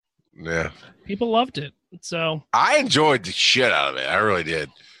 Yeah. People loved it. So I enjoyed the shit out of it. I really did.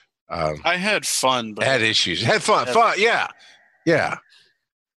 I had fun, but Had issues. Had fun. Yeah. Fun. Yeah. Yeah.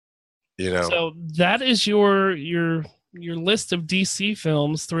 so that is your list of DC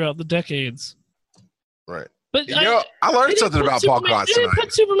films throughout the decades. Right. But I they learned didn't something put about Paul Superman- Klotz They didn't tonight.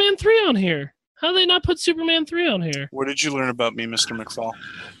 put Superman 3 on here. How did they not put Superman 3 on here? what did you learn about me, Mr. McFall?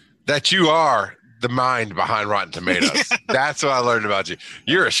 That you are the mind behind Rotten Tomatoes. That's what I learned about you.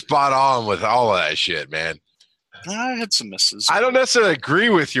 You're spot on with all of that shit, man. I had some misses. I don't necessarily agree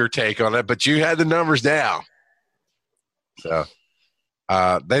with your take on it, but you had the numbers down. So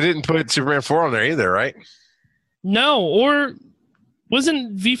they didn't put Superman 4 on there either, right? No, or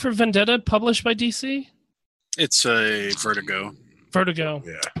wasn't V for Vendetta published by DC? It's a Vertigo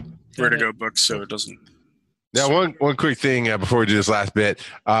Yeah. book, so it doesn't. Now, one quick thing before we do this last bit.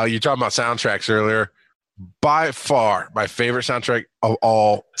 You talking about soundtracks earlier. By far, my favorite soundtrack of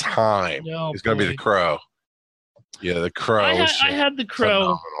all time No, is going to be boy. The Crow. Yeah, The Crow. I was had the Crow.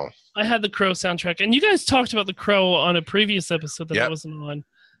 phenomenal. I had the Crow soundtrack, and you guys talked about the Crow on a previous episode that I Yep. wasn't on.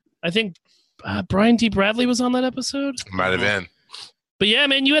 I think Brian D. Bradley was on that episode. Might have been. But yeah,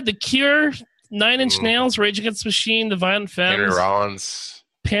 man, you had The Cure, Nine Inch Mm. Nails, Rage Against the Machine, The Violent Henry Femmes, Rollins.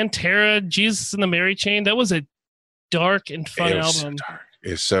 Pantera, Jesus and the Mary Chain. That was a dark and fun It was so album. dark.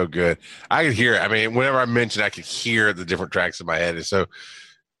 It's so good. I could hear it. I mean, whenever I mentioned, I could hear the different tracks in my head. It's so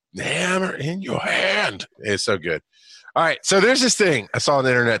hammer in your hand. It's so good. All right. So there's this thing I saw on the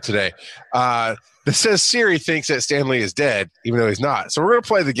internet today that says Siri thinks that Stan Lee is dead, even though he's not. So we're going to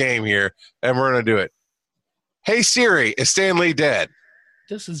play the game here, and we're going to do it. Hey, Siri, is Stan Lee dead?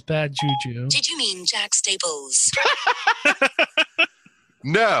 This is bad juju. Did you mean Jack Staples?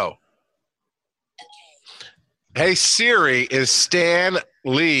 No. Hey, Siri, is Stan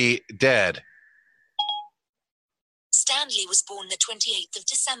Lee dead? Stanley was born the 28th of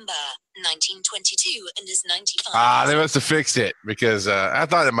December, 1922, and is 95. Ah, they must have fixed it because I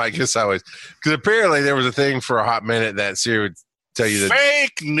thought it might get sideways. Because apparently there was a thing for a hot minute that Siri would tell you that.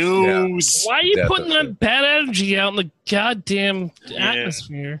 Fake news. Why are you putting Definitely. that bad energy out in the goddamn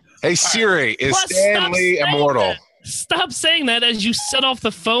atmosphere? Hey, Siri, is Plus, Stan stop Lee saying immortal? that. Stop saying that as you set off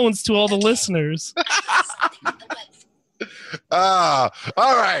the phones to all the listeners. All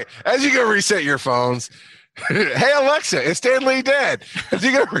right. As you go reset your phones, hey Alexa, is Stan Lee dead? As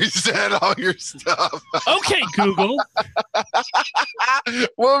you go reset all your stuff. Okay, Google.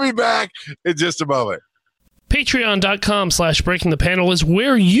 We'll be back in just a moment. Patreon.com/breakingthepanel is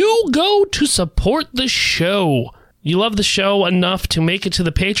where you go to support the show. You love the show enough to make it to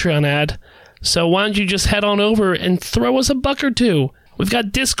the Patreon ad, so why don't you just head on over and throw us a buck or two? We've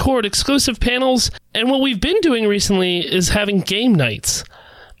got Discord, exclusive panels, and what we've been doing recently is having game nights.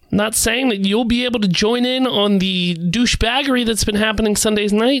 Not saying that you'll be able to join in on the douchebaggery that's been happening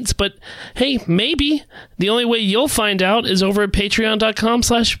Sundays nights, but hey, maybe. The only way you'll find out is over at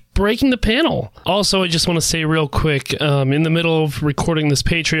patreon.com/breakingthepanel. Also, I just want to say real quick, in the middle of recording this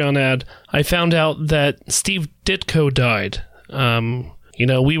Patreon ad, I found out that Steve Ditko died.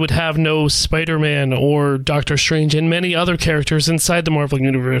 We would have no Spider-Man or Doctor Strange and many other characters inside the Marvel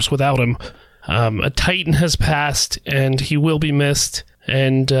Universe without him. A Titan has passed, and he will be missed.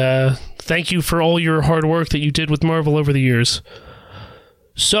 And thank you for all your hard work that you did with Marvel over the years.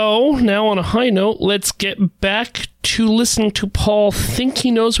 So, now on a high note, let's get back to listening to Paul think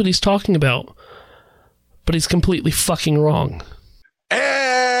he knows what he's talking about, but he's completely fucking wrong.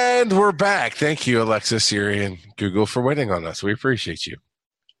 And we're back. Thank you, Alexa, Siri, and Google for waiting on us. We appreciate you.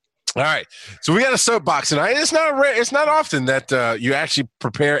 All right. So we got a soapbox tonight. It's not often that you actually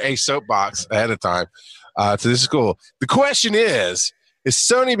prepare a soapbox ahead of time. So this is cool. The question is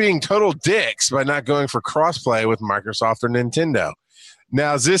Sony being total dicks by not going for crossplay with Microsoft or Nintendo?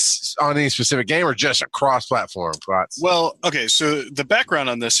 Now, is this on any specific game or just a cross-platform, Klotz? Well, okay, so the background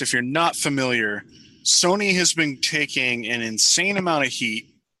on this, if you're not familiar, Sony has been taking an insane amount of heat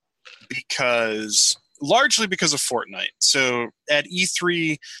largely because of Fortnite. So at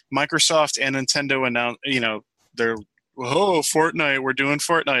E3, Microsoft and Nintendo announced, they're Fortnite, we're doing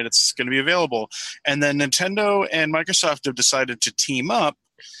Fortnite, it's going to be available. And then Nintendo and Microsoft have decided to team up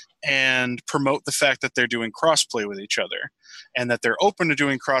and promote the fact that they're doing crossplay with each other and that they're open to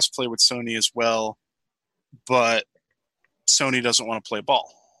doing crossplay with Sony as well, but Sony doesn't want to play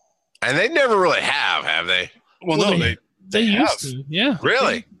ball. And they never really have they? Well, no, they used to, yeah.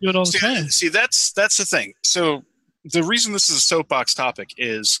 Really? They do it all the time. See, that's the thing. So the reason this is a soapbox topic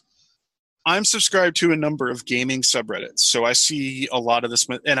is I'm subscribed to a number of gaming subreddits. So I see a lot of this,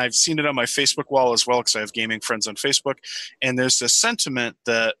 and I've seen it on my Facebook wall as well because I have gaming friends on Facebook. And there's this sentiment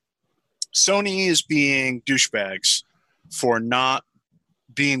that Sony is being douchebags for not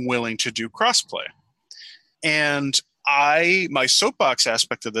being willing to do crossplay. And my soapbox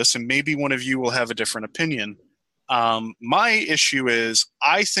aspect of this, and maybe one of you will have a different opinion, my issue is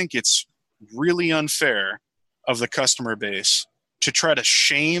I think it's really unfair of the customer base to try to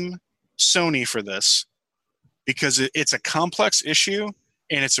shame Sony for this because it's a complex issue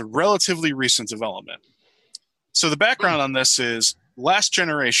and it's a relatively recent development. So the background on this is last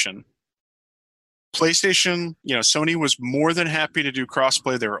generation, PlayStation, Sony was more than happy to do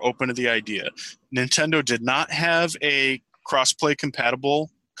crossplay. They were open to the idea. Nintendo did not have a crossplay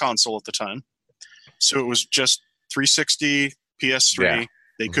compatible console at the time. So it was just 360, PS3. Yeah.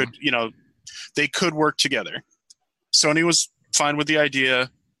 They could, they could work together. Sony was fine with the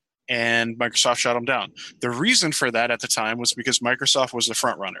idea, and Microsoft shot them down. The reason for that at the time was because Microsoft was the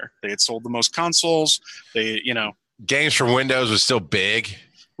front runner. They had sold the most consoles. Games from Windows was still big.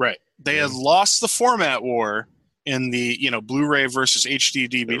 Right. They had lost the format war in the, Blu-ray versus HD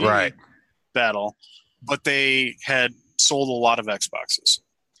DVD battle, but they had sold a lot of Xboxes.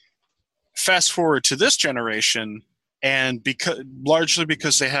 Fast forward to this generation, and largely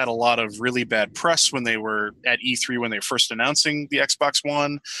because they had a lot of really bad press when they were at E3 when they were first announcing the Xbox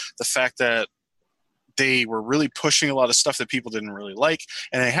One, the fact that they were really pushing a lot of stuff that people didn't really like,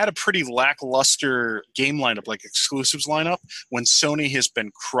 and they had a pretty lackluster game lineup, like exclusives lineup, when Sony has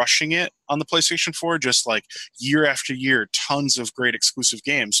been crushing it on the PlayStation 4, just like year after year, tons of great exclusive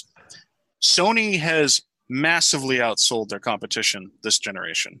games. Sony has massively outsold their competition this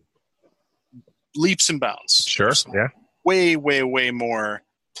generation. Leaps and bounds. Sure, yeah. Way, way, way more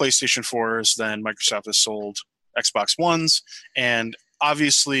PlayStation 4s than Microsoft has sold Xbox Ones, and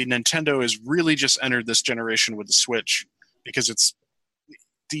obviously, Nintendo has really just entered this generation with the Switch because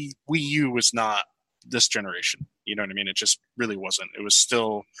the Wii U was not this generation. You know what I mean? It just really wasn't. It was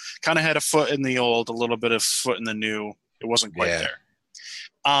still kind of had a foot in the old, a little bit of foot in the new. It wasn't quite there.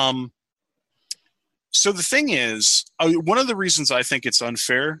 So the thing is, one of the reasons I think it's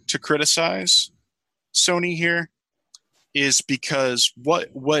unfair to criticize Sony here is because what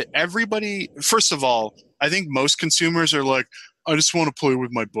everybody, first of all, I think most consumers are like, I just want to play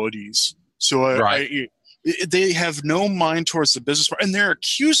with my buddies. So They have no mind towards the business part, and they're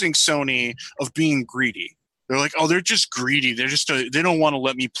accusing Sony of being greedy. They're like, oh, they're just greedy. They don't want to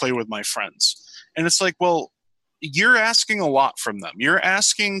let me play with my friends. And it's like, well, you're asking a lot from them. You're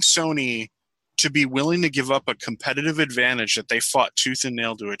asking Sony to be willing to give up a competitive advantage that they fought tooth and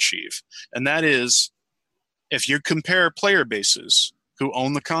nail to achieve. And that is, if you compare player bases who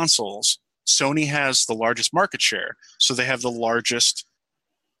own the consoles, Sony has the largest market share. So they have the largest,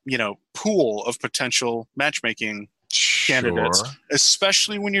 pool of potential matchmaking candidates,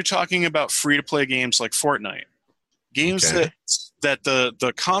 especially when you're talking about free-to-play games like Fortnite. Games that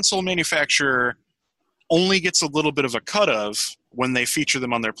the console manufacturer only gets a little bit of a cut of when they feature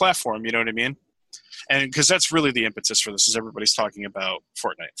them on their platform, you know what I mean? And because that's really the impetus for this, is everybody's talking about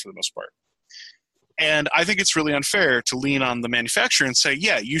Fortnite for the most part. And I think it's really unfair to lean on the manufacturer and say,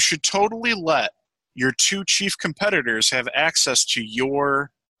 yeah, you should totally let your two chief competitors have access to your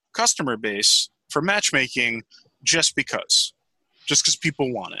customer base for matchmaking just because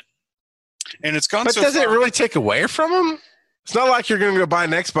people want it. And it's gone. But does it really take away from them? It's not like you're going to go buy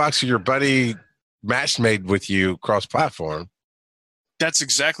an Xbox or your buddy match-made with you cross-platform. That's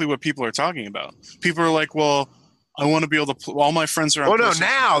exactly what people are talking about. People are like, well, I want to be able to all my friends are on PlayStation.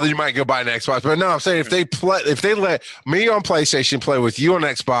 Now you might go buy an Xbox, but no, I'm saying if they let me on PlayStation play with you on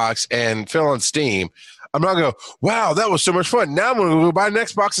Xbox and Phil on Steam, I'm not going to go, wow, that was so much fun. Now I'm going to go buy an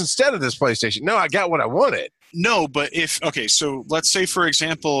Xbox instead of this PlayStation. No, I got what I wanted. No, but so let's say, for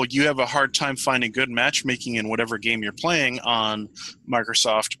example, you have a hard time finding good matchmaking in whatever game you're playing on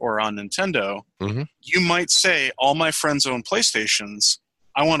Microsoft or on Nintendo. Mm-hmm. You might say, all my friends own PlayStations.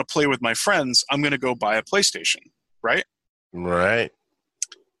 I want to play with my friends. I'm going to go buy a PlayStation, right? Right.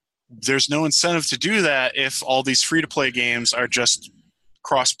 There's no incentive to do that if all these free-to-play games are just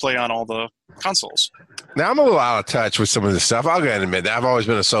cross-play on all the consoles. Now, I'm a little out of touch with some of this stuff. I'll go ahead and admit that. I've always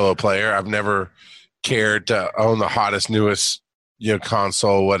been a solo player. I've never cared to own the hottest, newest,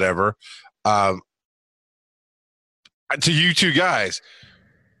 console, whatever. To you two guys,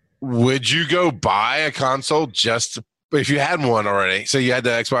 would you go buy a console if you had one already? So you had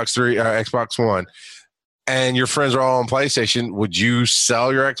the Xbox 3 or Xbox One, and your friends are all on PlayStation. Would you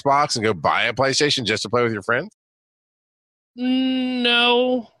sell your Xbox and go buy a PlayStation just to play with your friends?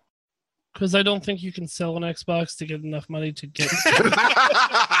 No, because I don't think you can sell an Xbox to get enough money to get.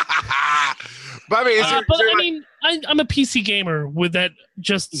 But I mean, I'm a PC gamer with that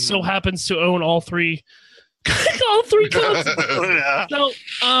just so happens to own all three consoles. So,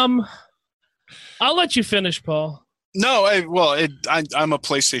 I'll let you finish, Paul. No, I'm a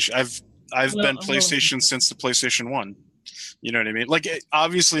PlayStation. I've been PlayStation since the PlayStation 1. You know what I mean? Like,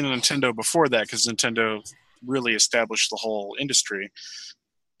 obviously Nintendo before that, because Nintendo really established the whole industry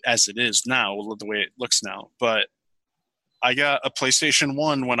as it is now, the way it looks now. But I got a PlayStation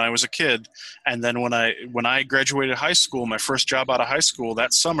 1 when I was a kid, and then when I graduated high school, my first job out of high school,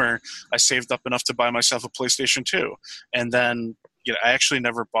 that summer, I saved up enough to buy myself a PlayStation 2. And then I actually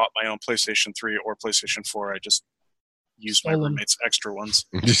never bought my own PlayStation 3 or PlayStation 4. I just used my roommate's extra ones.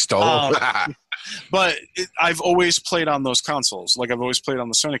 You stole them. But I've always played on those consoles. Like, I've always played on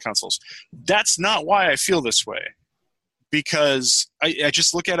the Sony consoles. That's not why I feel this way. Because I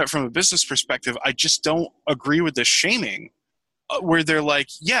just look at it from a business perspective. I just don't agree with the shaming where they're like,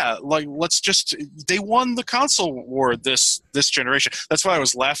 yeah, like, they won the console war this generation. That's why I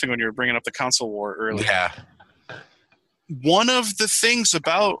was laughing when you were bringing up the console war earlier. Yeah. One of the things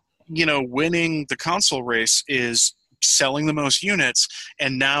about, winning the console race is selling the most units,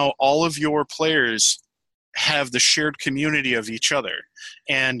 and now all of your players have the shared community of each other.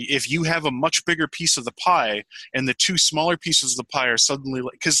 And if you have a much bigger piece of the pie and the two smaller pieces of the pie are suddenly,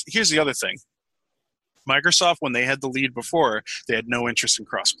 because here's the other thing. Microsoft, when they had the lead before, they had no interest in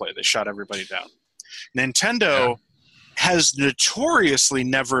crossplay. They shot everybody down. Nintendo has notoriously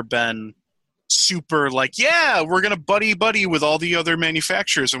never been super like, yeah, we're going to buddy with all the other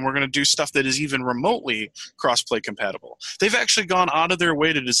manufacturers and we're going to do stuff that is even remotely crossplay compatible. They've actually gone out of their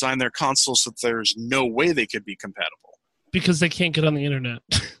way to design their consoles so that there's no way they could be compatible. Because they can't get on the internet.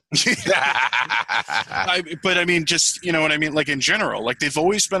 But I mean, just, you know what I mean? Like, in general, like, they've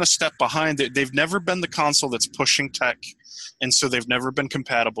always been a step behind. They've never been the console that's pushing tech, and so they've never been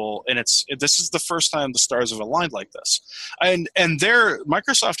compatible. And this is the first time the stars have aligned like this. And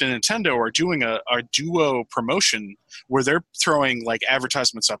Microsoft and Nintendo are doing a duo promotion where they're throwing like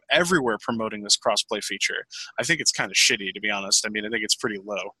advertisements up everywhere promoting this crossplay feature. I think it's kind of shitty, to be honest. I mean, I think it's pretty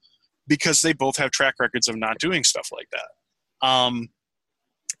low because they both have track records of not doing stuff like that.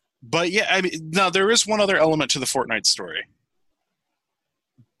 But yeah, I mean, now there is one other element to the Fortnite story.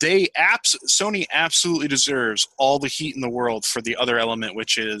 Sony absolutely deserves all the heat in the world for the other element,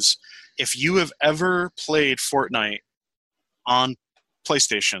 which is if you have ever played Fortnite on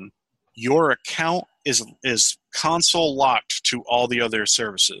PlayStation, your account is console locked to all the other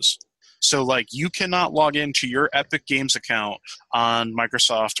services. So like you cannot log into your Epic Games account on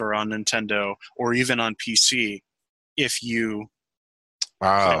Microsoft or on Nintendo or even on PC if you play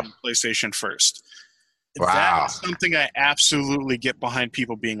on PlayStation first. Wow. That is something I absolutely get behind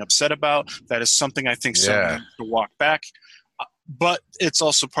people being upset about. That is something I think Sony needs to walk back. But it's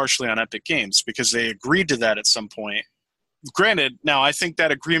also partially on Epic Games because they agreed to that at some point. Granted, now I think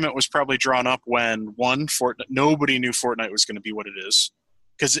that agreement was probably drawn up when, nobody knew Fortnite was going to be what it is.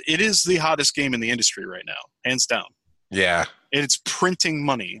 Because it is the hottest game in the industry right now, hands down. Yeah. It's printing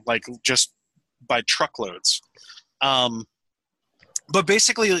money, like just by truckloads. But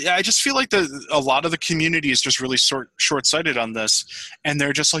basically, I just feel like a lot of the community is just really short-sighted on this, and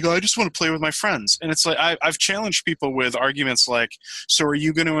they're just like, oh, I just want to play with my friends. And it's like I've challenged people with arguments like, so are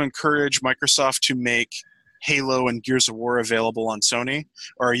you going to encourage Microsoft to make Halo and Gears of War available on Sony?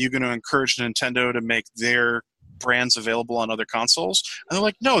 Or are you going to encourage Nintendo to make their brands available on other consoles? And they're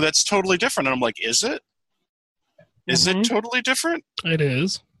like, no, that's totally different. And I'm like, is it? Is it totally different? It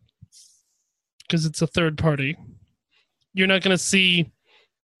is. Because it's a third party. You're not going to see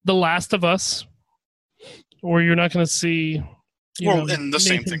The Last of Us, or you're not going to see and the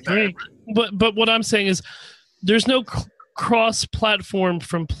same thing there. But what I'm saying is there's no cross-platform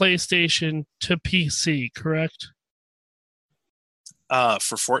from PlayStation to PC, correct?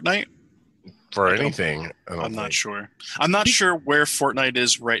 For Fortnite? For anything. I'm not sure. I'm not sure where Fortnite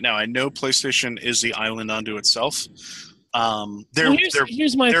is right now. I know PlayStation is the island unto itself. There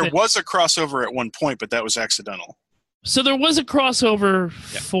was a crossover at one point, but that was accidental. So there was a crossover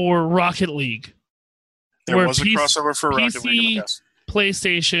for Rocket League. There was a crossover for Rocket League. Yes.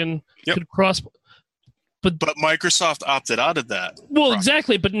 PlayStation could cross. But Microsoft opted out of that. Well,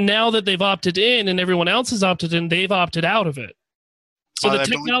 exactly. But now that they've opted in and everyone else has opted in, they've opted out of it. So the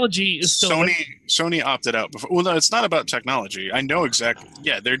technology is still Sony opted out before. Well, no, it's not about technology. I know exactly.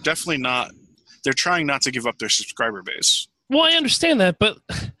 Yeah, they're definitely not. They're trying not to give up their subscriber base. Well, I understand that, but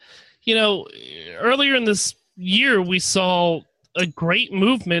earlier in this year, we saw a great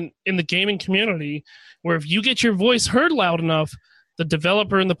movement in the gaming community where if you get your voice heard loud enough, the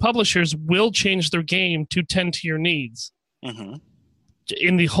developer and the publishers will change their game to tend to your needs. Mm-hmm.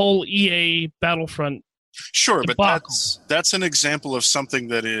 In the whole EA Battlefront. Sure, but that's an example of something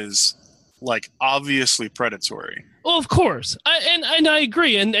that is like obviously predatory. Well, of course, and I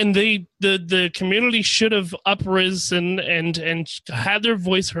agree, and the community should have uprisen and had their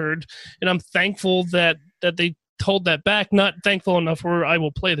voice heard, and I'm thankful that they told that back. Not thankful enough where I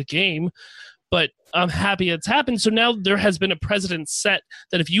will play the game, but I'm happy it's happened. So now there has been a precedent set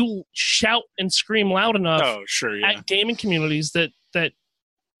that if you shout and scream loud enough at gaming communities that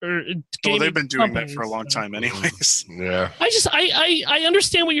they've been doing that for a long time anyways. Yeah. I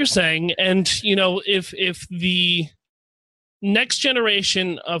understand what you're saying, and if the next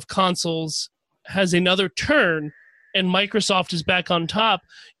generation of consoles has another turn and Microsoft is back on top,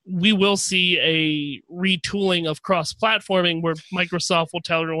 we will see a retooling of cross-platforming where Microsoft will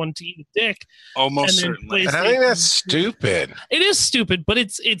tell everyone to eat a dick. Almost certainly. And I think that's stupid. It is stupid, but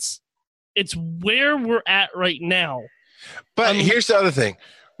it's where we're at right now. But here's the other thing,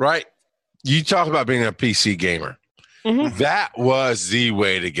 right? You talk about being a PC gamer. Mm-hmm. That was the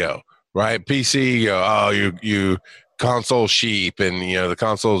way to go, right? PC, you console sheep, and the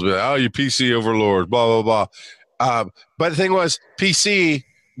consoles be like, oh, you PC overlord, blah blah blah. But the thing was, PC.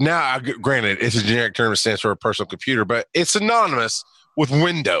 Now, granted, it's a generic term that stands for a personal computer, but it's synonymous with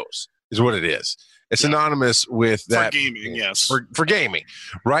Windows, is what it is. It's synonymous with that. For gaming, yes. For gaming,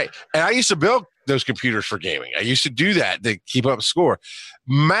 right? And I used to build those computers for gaming. I used to do that to keep up a score.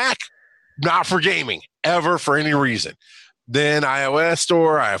 Mac, not for gaming, ever for any reason. Then iOS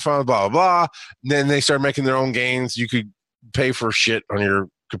store, iPhone, blah, blah, blah. And then they started making their own games. You could pay for shit on your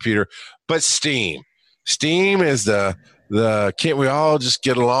computer. But Steam is the can't we all just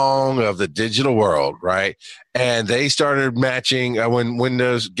get along of the digital world, right? And they started matching when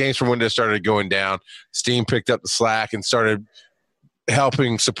games from Windows started going down. Steam picked up the slack and started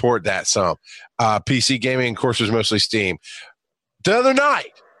helping support that some. PC gaming, of course, was mostly Steam. The other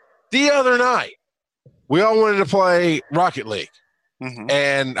night, we all wanted to play Rocket League. Mm-hmm.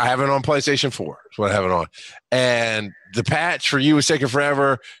 And I have it on PlayStation 4. That's what I have it on. And the patch for you was taking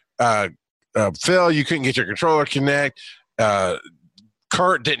forever. Phil, you couldn't get your controller connect.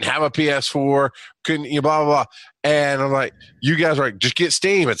 Kurt didn't have a PS4, couldn't blah blah blah. And I'm like, you guys are like, just get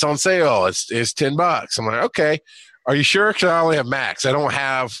Steam, it's on sale, it's $10. I'm like, okay. Are you sure? Because I only have Macs. I don't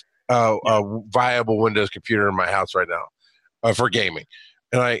have a viable Windows computer in my house right now for gaming.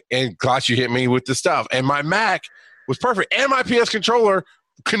 And Glotch, you hit me with the stuff. And my Mac was perfect. And my PS controller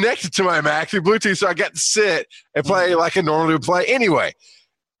connected to my Mac through Bluetooth, so I got to sit and play like I normally would play anyway.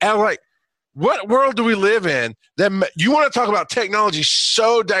 And I'm like, what world do we live in that you want to talk about technology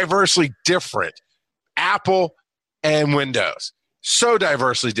so diversely different? Apple and Windows, so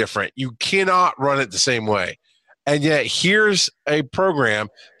diversely different. You cannot run it the same way. And yet here's a program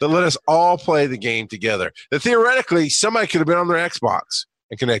that let us all play the game together. That theoretically, somebody could have been on their Xbox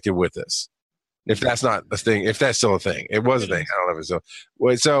and connected with us. If that's not a thing, if that's still a thing. It was a thing. I don't know if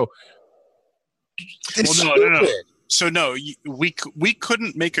it's still. So, no. So, no, we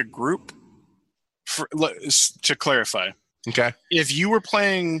couldn't make a group to clarify. Okay. If you were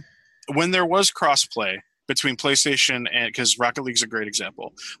playing, when there was crossplay between PlayStation and, because Rocket League's a great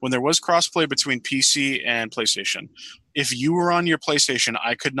example, when there was crossplay between PC and PlayStation, if you were on your PlayStation,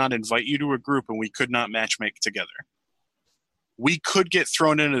 I could not invite you to a group and we could not matchmake together. We could get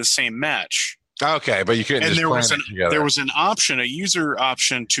thrown into the same match. Okay, but you couldn't just plan it together. There was an option, a user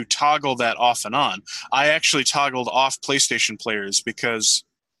option to toggle that off and on. I actually toggled off PlayStation players because,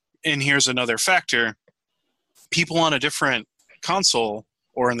 and here's another factor, people on a different console,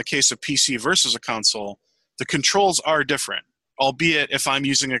 or in the case of PC versus a console, the controls are different. Albeit if I'm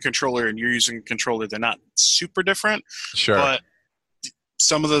using a controller and you're using a controller, they're not super different. Sure. But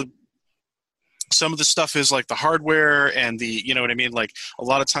some of the stuff is like the hardware and the, you know what I mean? Like a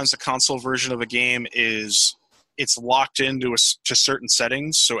lot of times the console version of a game it's locked into to certain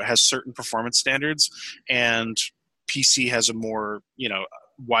settings. So it has certain performance standards, and PC has a more,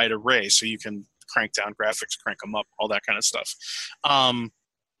 wide array. So you can crank down graphics, crank them up, all that kind of stuff.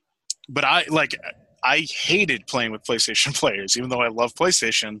 But I hated playing with PlayStation players, even though I love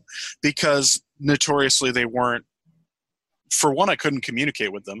PlayStation, because notoriously they weren't, for one, I couldn't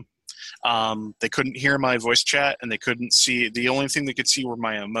communicate with them. They couldn't hear my voice chat, and they couldn't see, the only thing they could see were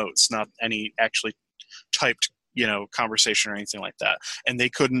my emotes, not any actually typed, conversation or anything like that. And they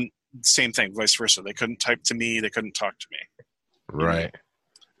couldn't, same thing, vice versa. They couldn't type to me. They couldn't talk to me. Right.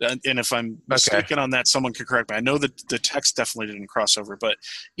 And if I'm mistaken on that, someone could correct me. I know that the text definitely didn't cross over, but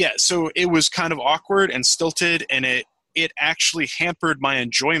yeah, so it was kind of awkward and stilted, and it actually hampered my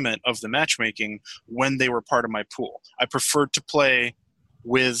enjoyment of the matchmaking when they were part of my pool. I preferred to play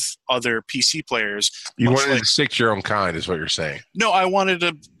with other PC players. You wanted to stick to your own kind, is what you're saying. No, I wanted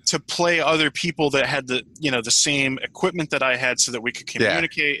to play other people that had the same equipment that I had, so that we could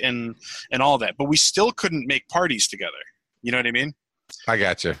communicate and all that. But we still couldn't make parties together. You know what I mean? I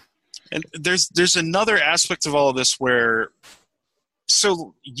got you. And there's another aspect of all of this where,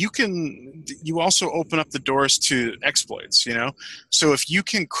 so you also open up the doors to exploits, So if you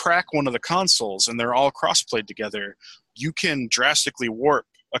can crack one of the consoles and they're all cross-played together, you can drastically warp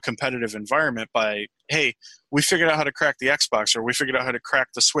a competitive environment by, hey, we figured out how to crack the Xbox, or we figured out how to crack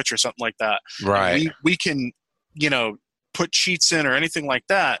the Switch or something like that. Right. We can, put cheats in or anything like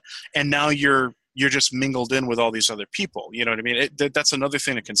that, and now you're just mingled in with all these other people. You know what I mean? That's another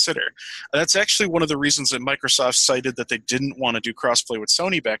thing to consider. That's actually one of the reasons that Microsoft cited that they didn't want to do crossplay with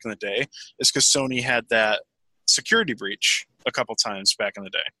Sony back in the day, is because Sony had that security breach a couple times back in the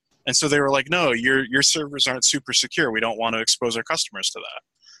day. And so they were like, no, your servers aren't super secure. We don't want to expose our customers to that.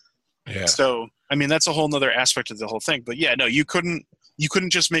 Yeah. So, I mean, that's a whole nother aspect of the whole thing. But yeah, no, you couldn't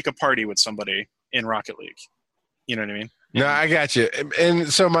just make a party with somebody in Rocket League. You know what I mean? No, I got you.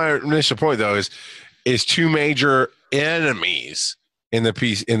 And so my initial point though is two major enemies in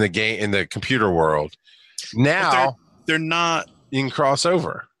the computer world. Now they're not, you can cross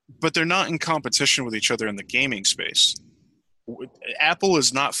over, but they're not in competition with each other in the gaming space. Apple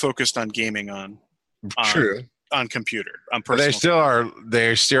is not focused on gaming on computer, on personal. But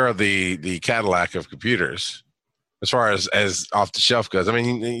they still are the Cadillac of computers as far as off the shelf goes. I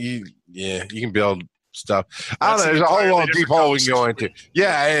mean, you can build stuff. I don't know. There's a whole lot of deep hole we can go into.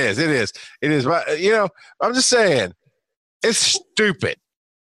 Yeah, it is. But I'm just saying, it's stupid.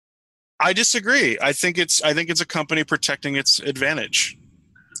 I disagree. I think it's a company protecting its advantage.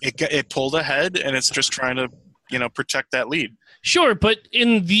 It pulled ahead, and it's just trying to protect that lead. Sure, but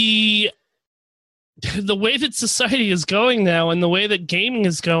in the way that society is going now, and the way that gaming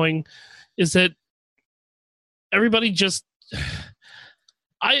is going, is that everybody just.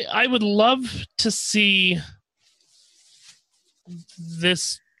 I would love to see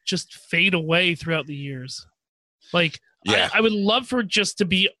this just fade away throughout the years. Like, yeah. I would love for it just to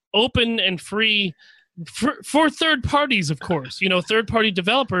be open and free for third parties, of course. Third-party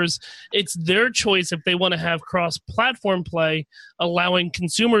developers, it's their choice if they want to have cross-platform play, allowing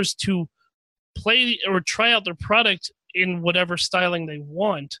consumers to play or try out their product in whatever styling they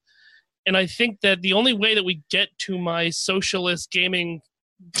want. And I think that the only way that we get to my socialist gaming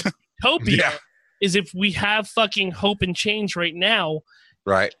utopia is if we have fucking hope and change right now,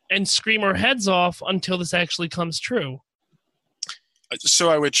 Right. and scream our heads off until this actually comes true. So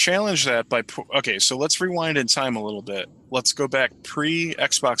I would challenge that by okay. So let's rewind in time a little bit. Let's go back pre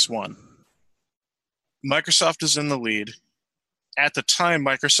Xbox One. Microsoft is in the lead. At the time,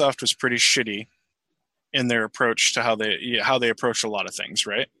 Microsoft was pretty shitty in their approach to how they approach a lot of things,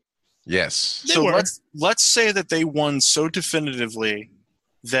 right? Yes. They So were. let's say that they won so definitively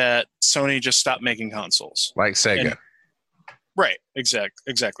that Sony just stopped making consoles. Like Sega. And- Right.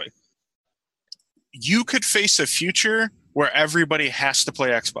 Exactly. You could face a future where everybody has to play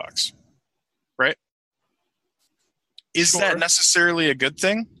Xbox, right? Is Sure. that necessarily a good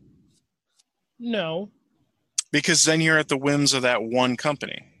thing? No. Because then you're at the whims of that one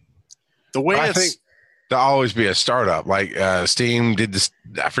company. The way I it's think there'll always be a startup. Like Steam did this.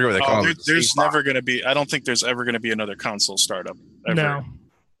 I forget what they call it. there's never going to be. I don't think there's ever going to be another console startup. Ever. No.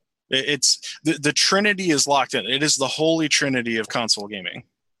 It's the Trinity is locked in. It is the holy Trinity of console gaming.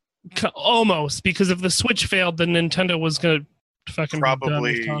 Almost, because if the Switch failed, then Nintendo was going to fucking be done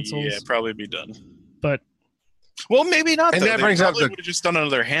Probably, with consoles. probably be done. But Well, maybe not. And though. that They brings up probably the- would have just done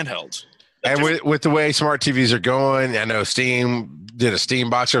another handheld. And with the way smart TVs are going, I know Steam did a Steam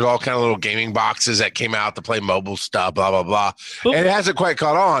box. There's all kind of little gaming boxes that came out to play mobile stuff, blah, blah, blah. But- And it hasn't quite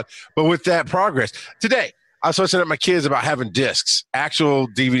caught on. But with that progress, today, I was talking to my kids about having discs, actual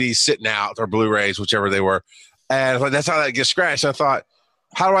DVDs sitting out, or Blu-rays, whichever they were. And I thought, that's how that gets scratched. And I thought,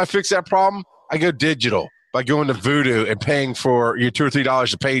 how do I fix that problem? I go digital by going to Vudu and paying for your $2 or $3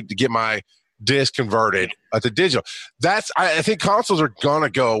 to pay to get my disc converted to digital. I think consoles are going to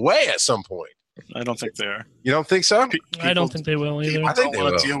go away at some point. I don't think they are. You don't think so? I don't think they will either. I think they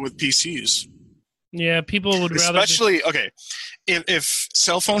want will. to deal with PCs. Yeah, people would rather. Especially, okay, if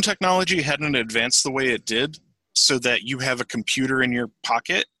cell phone technology hadn't advanced the way it did, so that you have a computer in your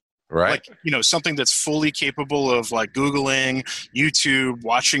pocket, Right. like, something that's fully capable of like Googling, YouTube,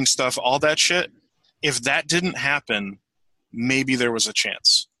 watching stuff, all that shit, if that didn't happen, maybe there was a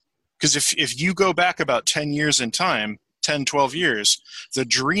chance. Because if you go back about 10 years in time, 10, 12 years, the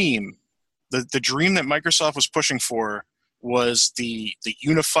dream that Microsoft was pushing for was the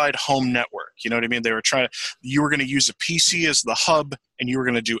unified home network. You know what I mean? You were going to use a PC as the hub, and you were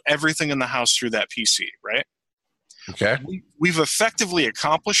going to do everything in the house through that PC, right? Okay. We've effectively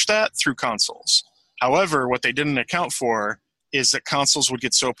accomplished that through consoles. However, what they didn't account for is that consoles would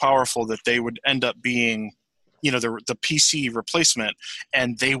get so powerful that they would end up being, the PC replacement,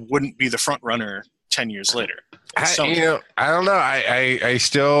 and they wouldn't be the front runner 10 years later. I don't know. I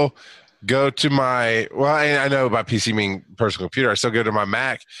still go to I know about PC meaning personal computer. I still go to my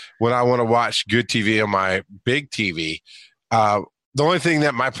Mac when I want to watch good TV on my big TV. The only thing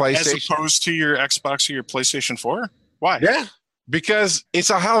that my PlayStation, As opposed to your Xbox or your PlayStation 4? Why? yeah, because it's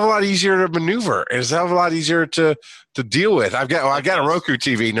a hell of a lot easier to maneuver and it's a hell of a lot easier to deal with. I got a Roku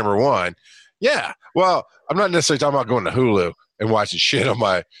TV, number one. Yeah. Well, I'm not necessarily talking about going to Hulu and watching shit on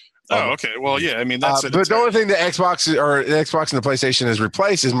my. Oh, okay. Well, yeah. I mean, that's it. But the only thing the Xbox and the PlayStation has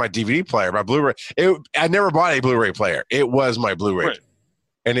replaced is my DVD player, my Blu-ray. I never bought a Blu-ray player. It was my Blu-ray. Right.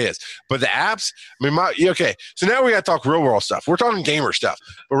 And it is. But the apps, I mean, okay. So now we got to talk real world stuff. We're talking gamer stuff.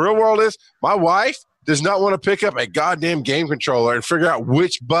 But real world is my wife does not want to pick up a goddamn game controller and figure out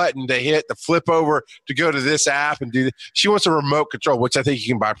which button to hit to flip over to go to this app and do this. She wants a remote control, which I think you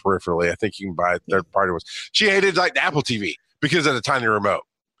can buy peripherally. I think you can buy third-party ones. She hated like the Apple TV because of the tiny remote.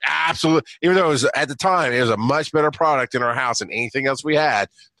 Absolutely. Even though at the time, it was a much better product in our house than anything else we had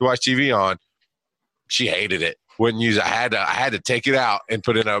to watch TV on. She hated it. Wouldn't use it. I had to take it out and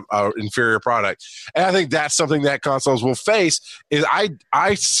put in a inferior product. And I think that's something that consoles will face is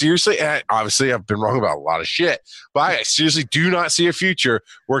I seriously, and obviously I've been wrong about a lot of shit, but I seriously do not see a future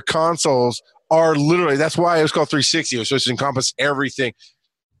where consoles are literally, that's why it was called 360. It was supposed to encompass everything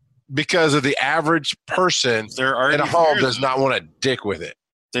because of the average person They're already in a home there, does not want to dick with it.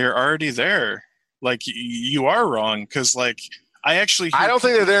 They're already there. Like, you are wrong because, like, I don't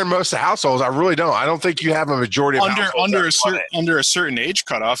think they're there in most households. I really don't. I don't think you have a majority of households under a certain age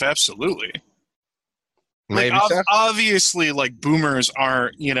cutoff. Absolutely. Maybe Like, so. obviously, like, boomers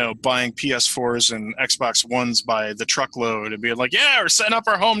aren't, buying PS4s and Xbox Ones by the truckload and being like, yeah, we're setting up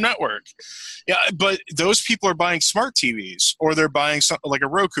our home network. Yeah, but those people are buying smart TVs, or they're buying something like a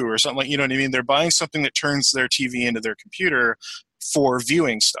Roku or something, like, you know what I mean? They're buying something that turns their TV into their computer for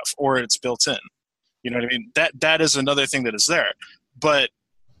viewing stuff, or it's built in. You know what I mean? That is another thing that is there. But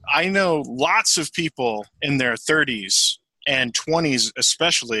I know lots of people in their 30s and 20s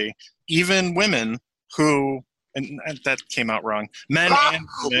especially, even women who, and that came out wrong, men and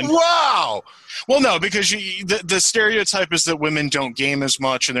women. Wow. Well, no, because the stereotype is that women don't game as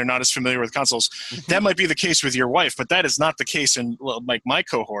much and they're not as familiar with consoles. That might be the case with your wife, but that is not the case in like my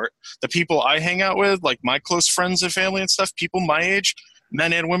cohort. The people I hang out with, like my close friends and family and stuff, people my age,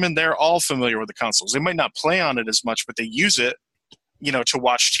 men and women, they're all familiar with the consoles. They might not play on it as much, but they use it, to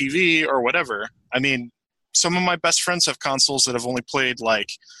watch TV or whatever. I mean, some of my best friends have consoles that have only played like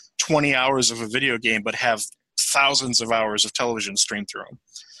 20 hours of a video game, but have thousands of hours of television streamed through them.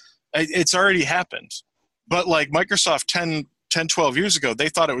 It's already happened. But like Microsoft 12 years ago, they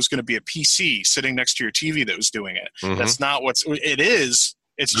thought it was going to be a PC sitting next to your TV that was doing it. Mhm. That's not it is.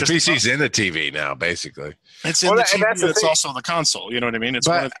 It's The just PC's in the TV now, basically. It's in Well, the and TV. that's the It's thing. also the console. You know what I mean? It's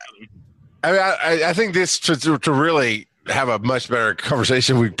But- one of I mean, I think this to really have a much better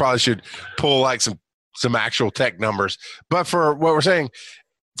conversation, we probably should pull like some actual tech numbers. But for what we're saying,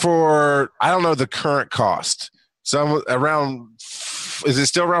 for I don't know the current cost. Some around, is it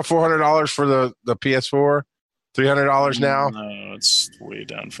still around $400 for the PS4? $300 now. No, it's way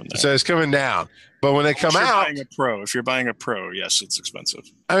down from that. So it's coming down. But when they come out, If you're buying a Pro, yes, it's expensive.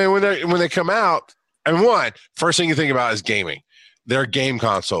 I mean, when they come out, and one, first thing you think about is gaming. They're a game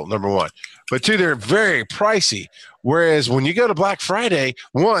console, number one. But two, they're very pricey. Whereas when you go to Black Friday,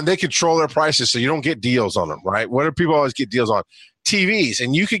 one, they control their prices so you don't get deals on them, right? What do people always get deals on? TVs.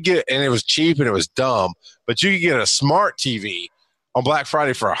 And you could get, and it was cheap and it was dumb, but you could get a smart TV on Black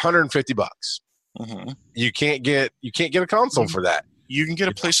Friday for $150. Mhm. You can't get a console for that. You can get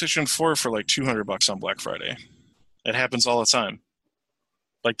a PlayStation 4 for like $200 on Black Friday. It happens all the time.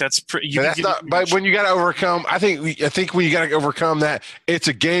 Like that's pretty. But that's not. But when you got to overcome, I think when you got to overcome that, it's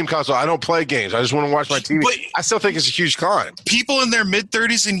a game console. I don't play games. I just want to watch my TV. But- I still think it's a huge climb. people in their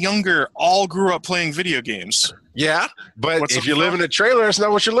mid-30s and younger all grew up playing video games. Yeah, but What's if the you live in a trailer, it's not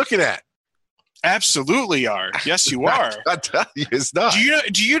what you're looking at. Absolutely are. Yes, you are. I tell you, it's not.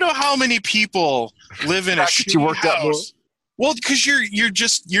 Do you know how many people live in a Fact that you shitty worked out more. house? Well, because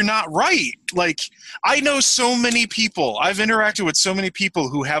you're not right. Like I know so many people. I've interacted with so many people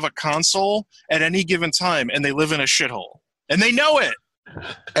who have a console at any given time, and they live in a shithole, and they know it.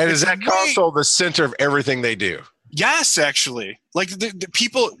 And is that Wait. console the center of everything they do? Yes, actually. Like the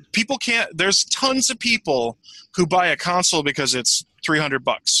people can't. There's tons of people who buy a console because it's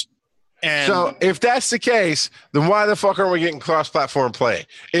 $300. And So if that's the case, then why the fuck aren't we getting cross-platform play?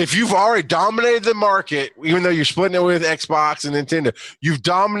 If you've already dominated the market, even though you're splitting it with Xbox and Nintendo, you've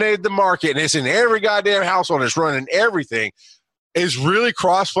dominated the market, and it's in every goddamn household. It's running everything. Is really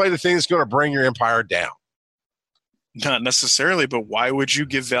cross-play the thing that's going to bring your empire down? not necessarily, but why would you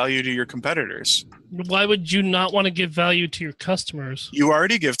give value to your competitors? Why would you not want to give value to your customers? You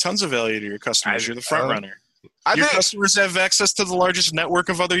already give tons of value to your customers. You're the front runner. I Your think customers have access to the largest network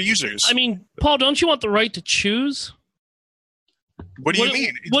of other users. I mean, Paul, don't you want the right to choose? what do you what-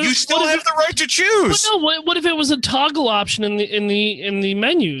 mean? what- You still what if have the right to choose. But no, what if it was a toggle option in the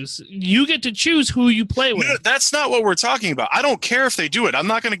menus? You get to choose who you play with. No, that's not what we're talking about. I don't care if they do it. I'm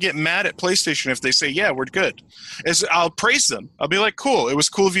not going to get mad at PlayStation if they say, yeah, we're good. I'll praise them. I'll be like, cool. It was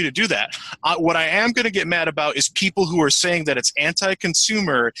cool of you to do that. What I am going to get mad about is people who are saying that it's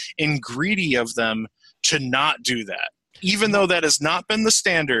anti-consumer and greedy of them to not do that. Even though that has not been the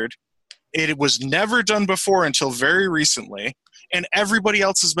standard, it was never done before until very recently, and everybody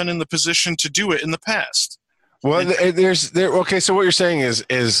else has been in the position to do it in the past. well, okay. So what you're saying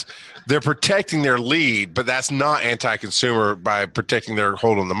is they're protecting their lead, but that's not anti-consumer by protecting their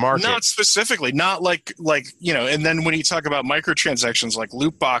hold on the market. Not specifically, not like and then when you talk about microtransactions like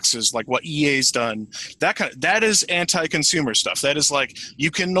loot boxes, like what EA's done, that is anti-consumer stuff. That is like you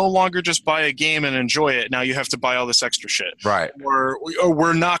can no longer just buy a game and enjoy it. Now you have to buy all this extra shit. Right. Or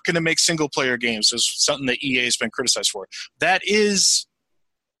we're not going to make single player games is something that EA's been criticized for. That is,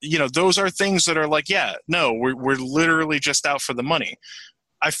 those are things that are like, yeah, no, we're literally just out for the money.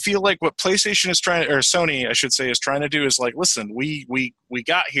 I feel like what PlayStation is trying, or Sony, I should say, is trying to do is like, listen, we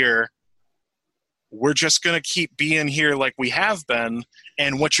got here. We're just going to keep being here like we have been.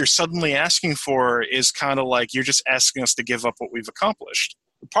 And what you're suddenly asking for is kind of like you're just asking us to give up what we've accomplished.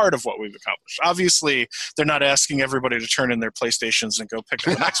 Part of what we've accomplished. Obviously, they're not asking everybody to turn in their PlayStations and go pick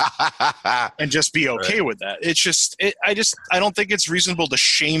up an Xbox and just be okay with that. It's just, I don't think it's reasonable to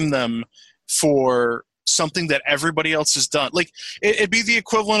shame them for something that everybody else has done. Like, it'd be the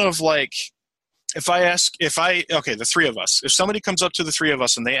equivalent of like, the three of us, if somebody comes up to the three of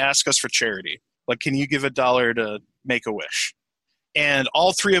us and they ask us for charity, like, can you give $1 to Make-A-Wish? And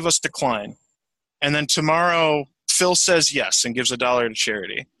all three of us decline. And then tomorrow, Phil says yes and gives $1 to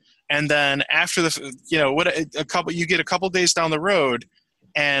charity. and then after you get a couple days down the road,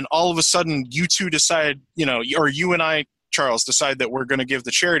 and all of a sudden you two decide, or you and I, Charles, decide that we're going to give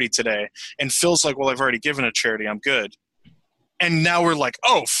the charity today, and Phil's like, well, I've already given a charity, I'm good. And now we're like,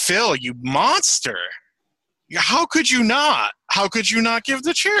 oh, Phil, you monster. How could you not? How could you not give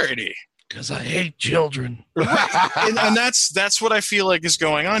the charity? Because I hate children. and that's what I feel like is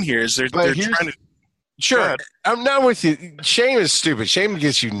going on here. Is they're trying to. Sure, I'm not with you. Shame is stupid. Shame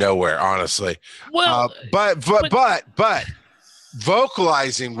gets you nowhere, honestly. Well, but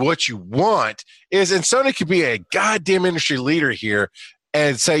vocalizing what you want is, and Sony could be a goddamn industry leader here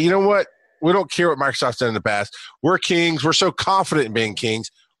and say, you know what? We don't care what Microsoft's done in the past. We're kings. We're so confident in being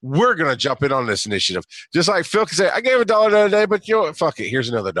kings. We're going to jump in on this initiative. Just like Phil could say, I gave $1 the other day, but you know what? Fuck it. Here's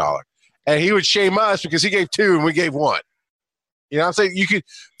another $1. And he would shame us because he gave 2 and we gave 1. You know what I'm saying? You could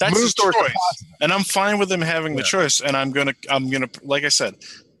That's move his towards choice. And I'm fine with him having the choice. And I'm gonna like I said,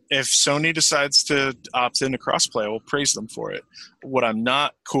 if Sony decides to opt into crossplay, I will praise them for it. What I'm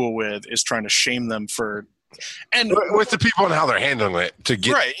not cool with is trying to shame them for with the people and how they're handling it to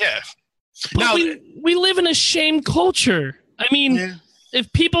get right, yeah. But Now, we live in a shame culture. I mean,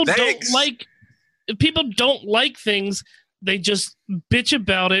 if people don't like things, they just bitch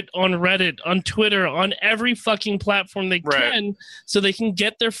about it on Reddit, on Twitter, on every fucking platform they can, so they can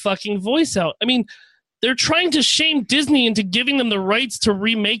get their fucking voice out. I mean, they're trying to shame Disney into giving them the rights to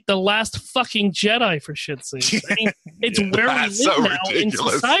remake The Last fucking Jedi, for shit's sake. I mean, it's where we live so now ridiculous. in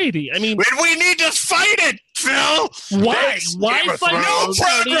society. I mean, we need to fight it, Phil. why? Why Game of fight Thrones. No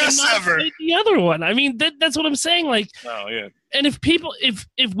Saudi and progress not ever. fight the other one? I mean, that's what I'm saying. Like, Oh yeah. and if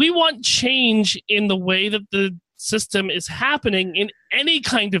we want change in the way that the system is happening in any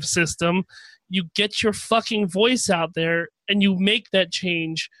kind of system, you get your fucking voice out there and you make that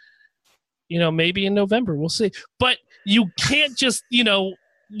change. Maybe in November, we'll see. But you can't just, you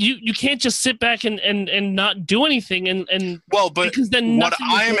can't just sit back and not do anything and But because then what nothing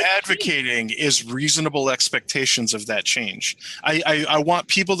is I'm going to advocating is reasonable expectations of that change. I want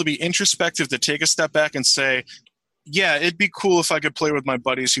people to be introspective, to take a step back and say, yeah, it'd be cool if I could play with my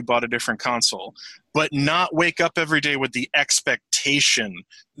buddies who bought a different console, but not wake up every day with the expectation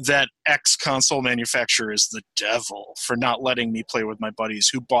that X console manufacturer is the devil for not letting me play with my buddies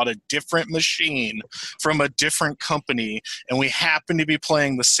who bought a different machine from a different company, and we happen to be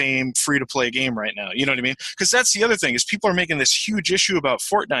playing the same free-to-play game right now. You know what I mean? Because that's the other thing, is people are making this huge issue about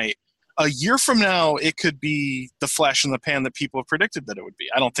Fortnite. A year from now, it could be the flash in the pan that people have predicted that it would be.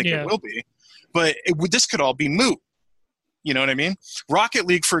 I don't think it will be. But this could all be moot. You know what I mean? Rocket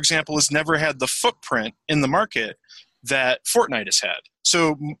League, for example, has never had the footprint in the market that Fortnite has had.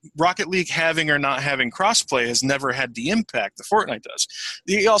 So Rocket League having or not having crossplay has never had the impact that Fortnite does.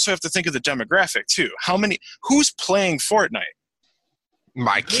 You also have to think of the demographic too. Who's playing Fortnite?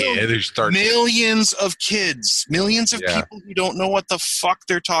 my kid who's 13. Millions of kids, millions of people who don't know what the fuck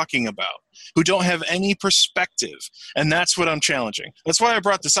they're talking about, who don't have any perspective. And that's what I'm challenging. That's why I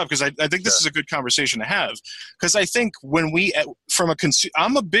brought this up, because I think this is a good conversation to have. Because I think when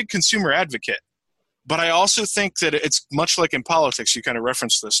I'm a big consumer advocate, but I also think that it's much like in politics. You kind of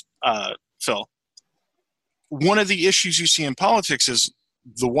referenced this, Phil. One of the issues you see in politics is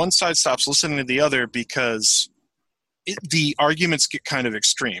the one side stops listening to the other because the arguments get kind of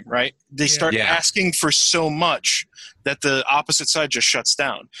extreme, right? They start asking for so much that the opposite side just shuts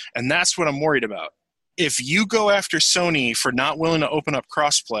down. And that's what I'm worried about. If you go after Sony for not willing to open up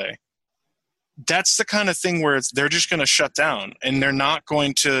crossplay, that's the kind of thing where they're just going to shut down, and they're not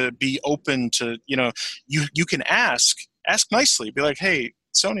going to be open to, you can ask nicely, be like, hey,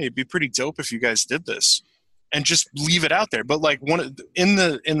 Sony, it'd be pretty dope if you guys did this, and just leave it out there. But like in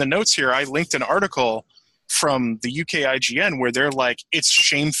the notes here, I linked an article from the UK IGN where they're like, it's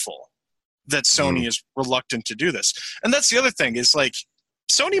shameful that Sony is reluctant to do this. And that's the other thing, is like,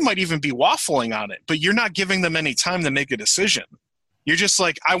 Sony might even be waffling on it, but you're not giving them any time to make a decision. You're just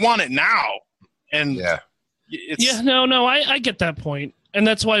like, I want it now. And I get that point. And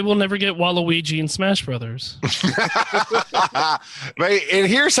that's why we'll never get Waluigi and Smash Brothers. Right, and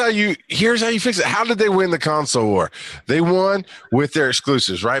here's how you fix it. How did they win the console war? They won with their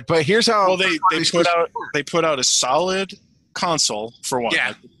exclusives, right? But here's how they put out a solid console for one. Yeah,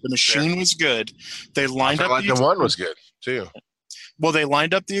 like, the machine was good. They lined up the one was good too. Well, they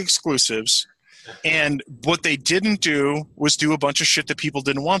lined up the exclusives. And what they didn't do was do a bunch of shit that people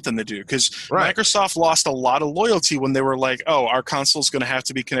didn't want them to do, because Microsoft lost a lot of loyalty when they were like, oh, our console is going to have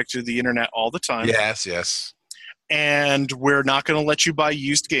to be connected to the internet all the time. Yes. And we're not going to let you buy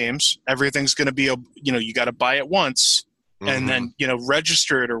used games. Everything's going to be, you got to buy it once. and then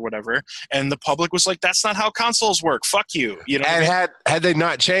register it or whatever. And the public was like, "That's not how consoles work. Fuck you." And had they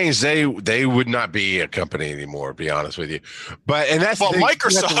not changed, they would not be a company anymore. To be honest with you, that's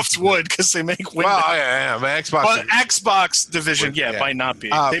Microsoft would, because they make Windows. Well, yeah, Xbox. But Xbox division, might not be.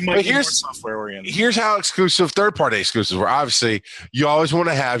 They might be more software oriented. Here's how exclusive third-party exclusives were. Obviously, you always want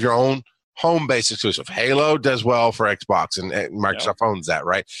to have your own home-based exclusive. Halo does well for Xbox, and Microsoft owns that,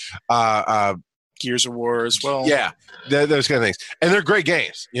 right? Gears of War as well. Yeah, those kind of things. And they're great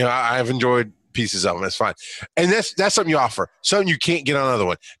games. I've enjoyed pieces of them. That's fine. And that's something you offer. Something you can't get on another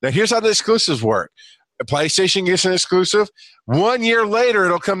one. Now, here's how the exclusives work. PlayStation gets an exclusive. 1 year later,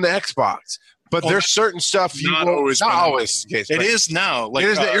 it'll come to Xbox. But there's certain stuff you not won't. always. Not always. It is now. Like, it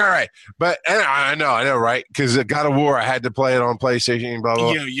is. You're right. But I know, right? Because God of War, I had to play it on PlayStation. Blah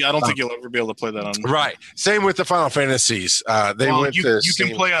blah. Yeah, I don't think you'll ever be able to play that on. Right. Same with the Final Fantasies. You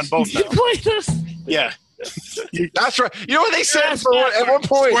can play on both. You play this? Yeah. That's right. You know what they said at one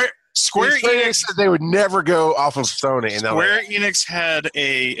point? Square Enix said they would never go off of Sony. Square Enix had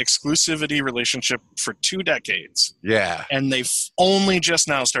a exclusivity relationship for 2 decades. Yeah. And they've only just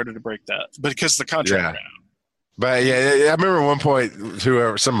now started to break that because the contract ran out. But yeah, I remember at one point,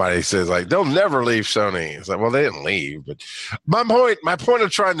 somebody says like, they'll never leave Sony. It's like, well, they didn't leave. But my point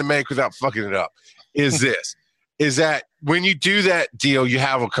of trying to make without fucking it up is this, is that when you do that deal, you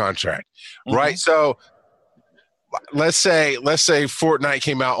have a contract, right? So let's say Fortnite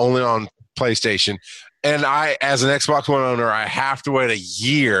came out only on PlayStation, and I, as an Xbox One owner, I have to wait a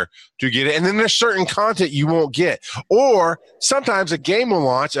year to get it. And then there's certain content you won't get. Or sometimes a game will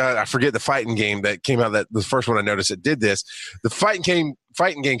launch. I forget the fighting game that came out. That the first one I noticed that did this. The fighting game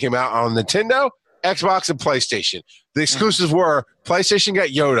came out on Nintendo, Xbox, and PlayStation. The exclusives were PlayStation got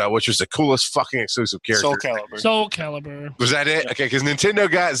Yoda, which was the coolest fucking exclusive character. Soul Calibur. Was that it? Yeah. Okay, because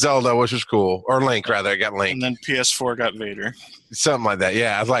Nintendo got Zelda, which was cool. Or Link, rather. It got Link. And then PS4 got Vader. Something like that.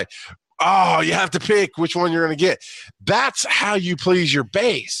 Yeah. I was like, oh, you have to pick which one you're going to get. That's how you please your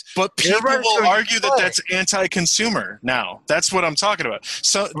base. But people will argue that that's anti-consumer now. That's what I'm talking about.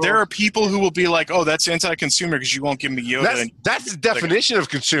 So there are people who will be like, oh, that's anti-consumer because you won't give me Yoda. That's the definition of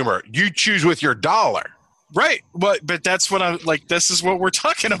consumer. You choose with your dollar. Right. But that's what I'm like. This is what we're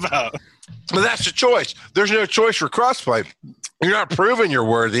talking about. But that's the choice. There's no choice for crossplay. You're not proving you're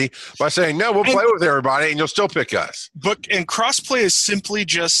worthy by saying, no, we'll play with everybody and you'll still pick us. And crossplay is simply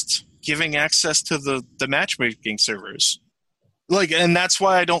just giving access to the matchmaking servers. And that's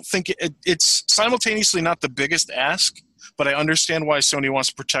why I don't think it's simultaneously not the biggest ask, but I understand why Sony wants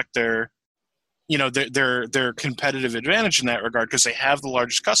to protect their competitive advantage in that regard because they have the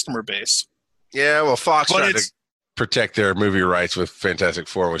largest customer base. Yeah, well, Fox tried to protect their movie rights with Fantastic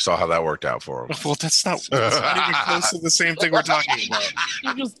Four. We saw how that worked out for them. Well, that's not even close to the same thing we're talking about.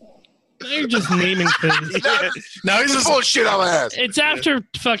 You're just naming things. Now he's just pulling shit on my ass. It's after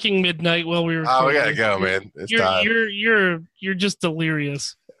fucking midnight while we were. Oh, we gotta go, man. It's time. You're just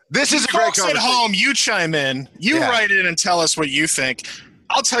delirious. This is a great conversation. Folks at home, you chime in. You write in and tell us what you think.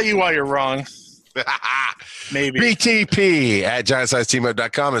 I'll tell you why you're wrong. Maybe. BTP at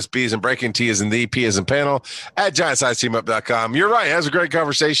GiantSizeTeamUp.com. It's B as in breaking, T as in the, P as in panel at GiantSizeTeamUp.com. You're right. It was a great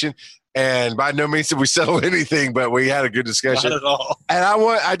conversation. And by no means did we settle anything, but we had a good discussion. Not at all. And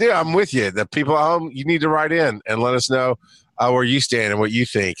I'm with you. The people at home, you need to write in and let us know where you stand and what you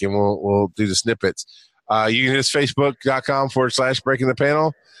think, and we'll do the snippets. You can hit us Facebook.com/breaking the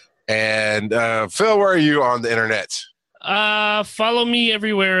panel. And Phil, where are you on the internet? Follow me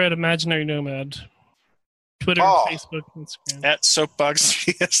everywhere at Imaginary Nomad. Twitter, Facebook, Instagram. At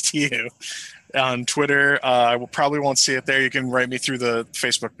SoapboxGSTU. On Twitter, I probably won't see it there. You can write me through the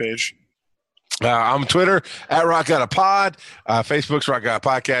Facebook page. I'm Twitter at RockOutAPod. Facebook's Rock Out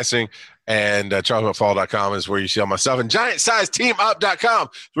Podcasting. And CharlesMcFall.com is where you see all my stuff. And GiantSizeTeamUp.com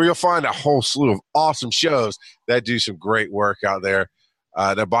is where you'll find a whole slew of awesome shows that do some great work out there.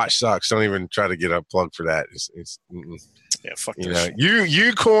 The bot sucks. Don't even try to get a plug for that. Yeah, fuck you know,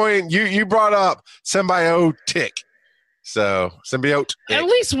 you brought up Symbiotic. So Symbiote. At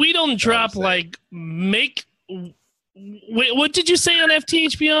least we don't drop what did you say on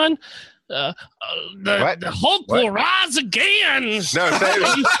FTH Beyond? The Hulk will rise again. No, you said it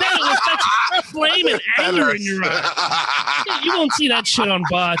with such flame and anger in your eyes. You won't see that shit on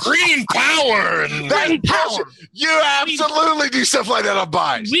bots. Green power. You absolutely do stuff like that on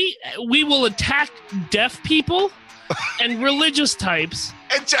bots. We will attack deaf people and religious types.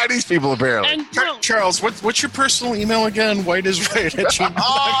 And Chinese people, apparently. And Charles, what's your personal email again? White is right at gmail.com.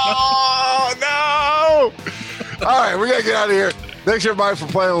 Oh, no. All right, we got to get out of here. Thanks, everybody, for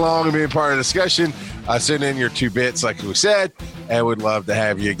playing along and being part of the discussion. Send in your 2 bits, like we said, and we'd love to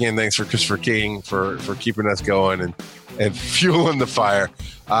have you. Again, thanks for Christopher King for keeping us going and and fueling the fire.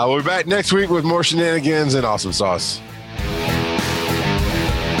 We'll be back next week with more shenanigans and awesome sauce.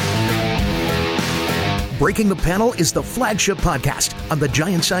 Breaking the Panel is the flagship podcast on the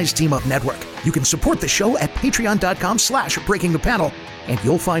Giant Size Team Up Network. You can support the show at patreon.com/breakingthepanel, and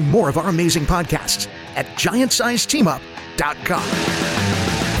you'll find more of our amazing podcasts at giantsizeteamup.com.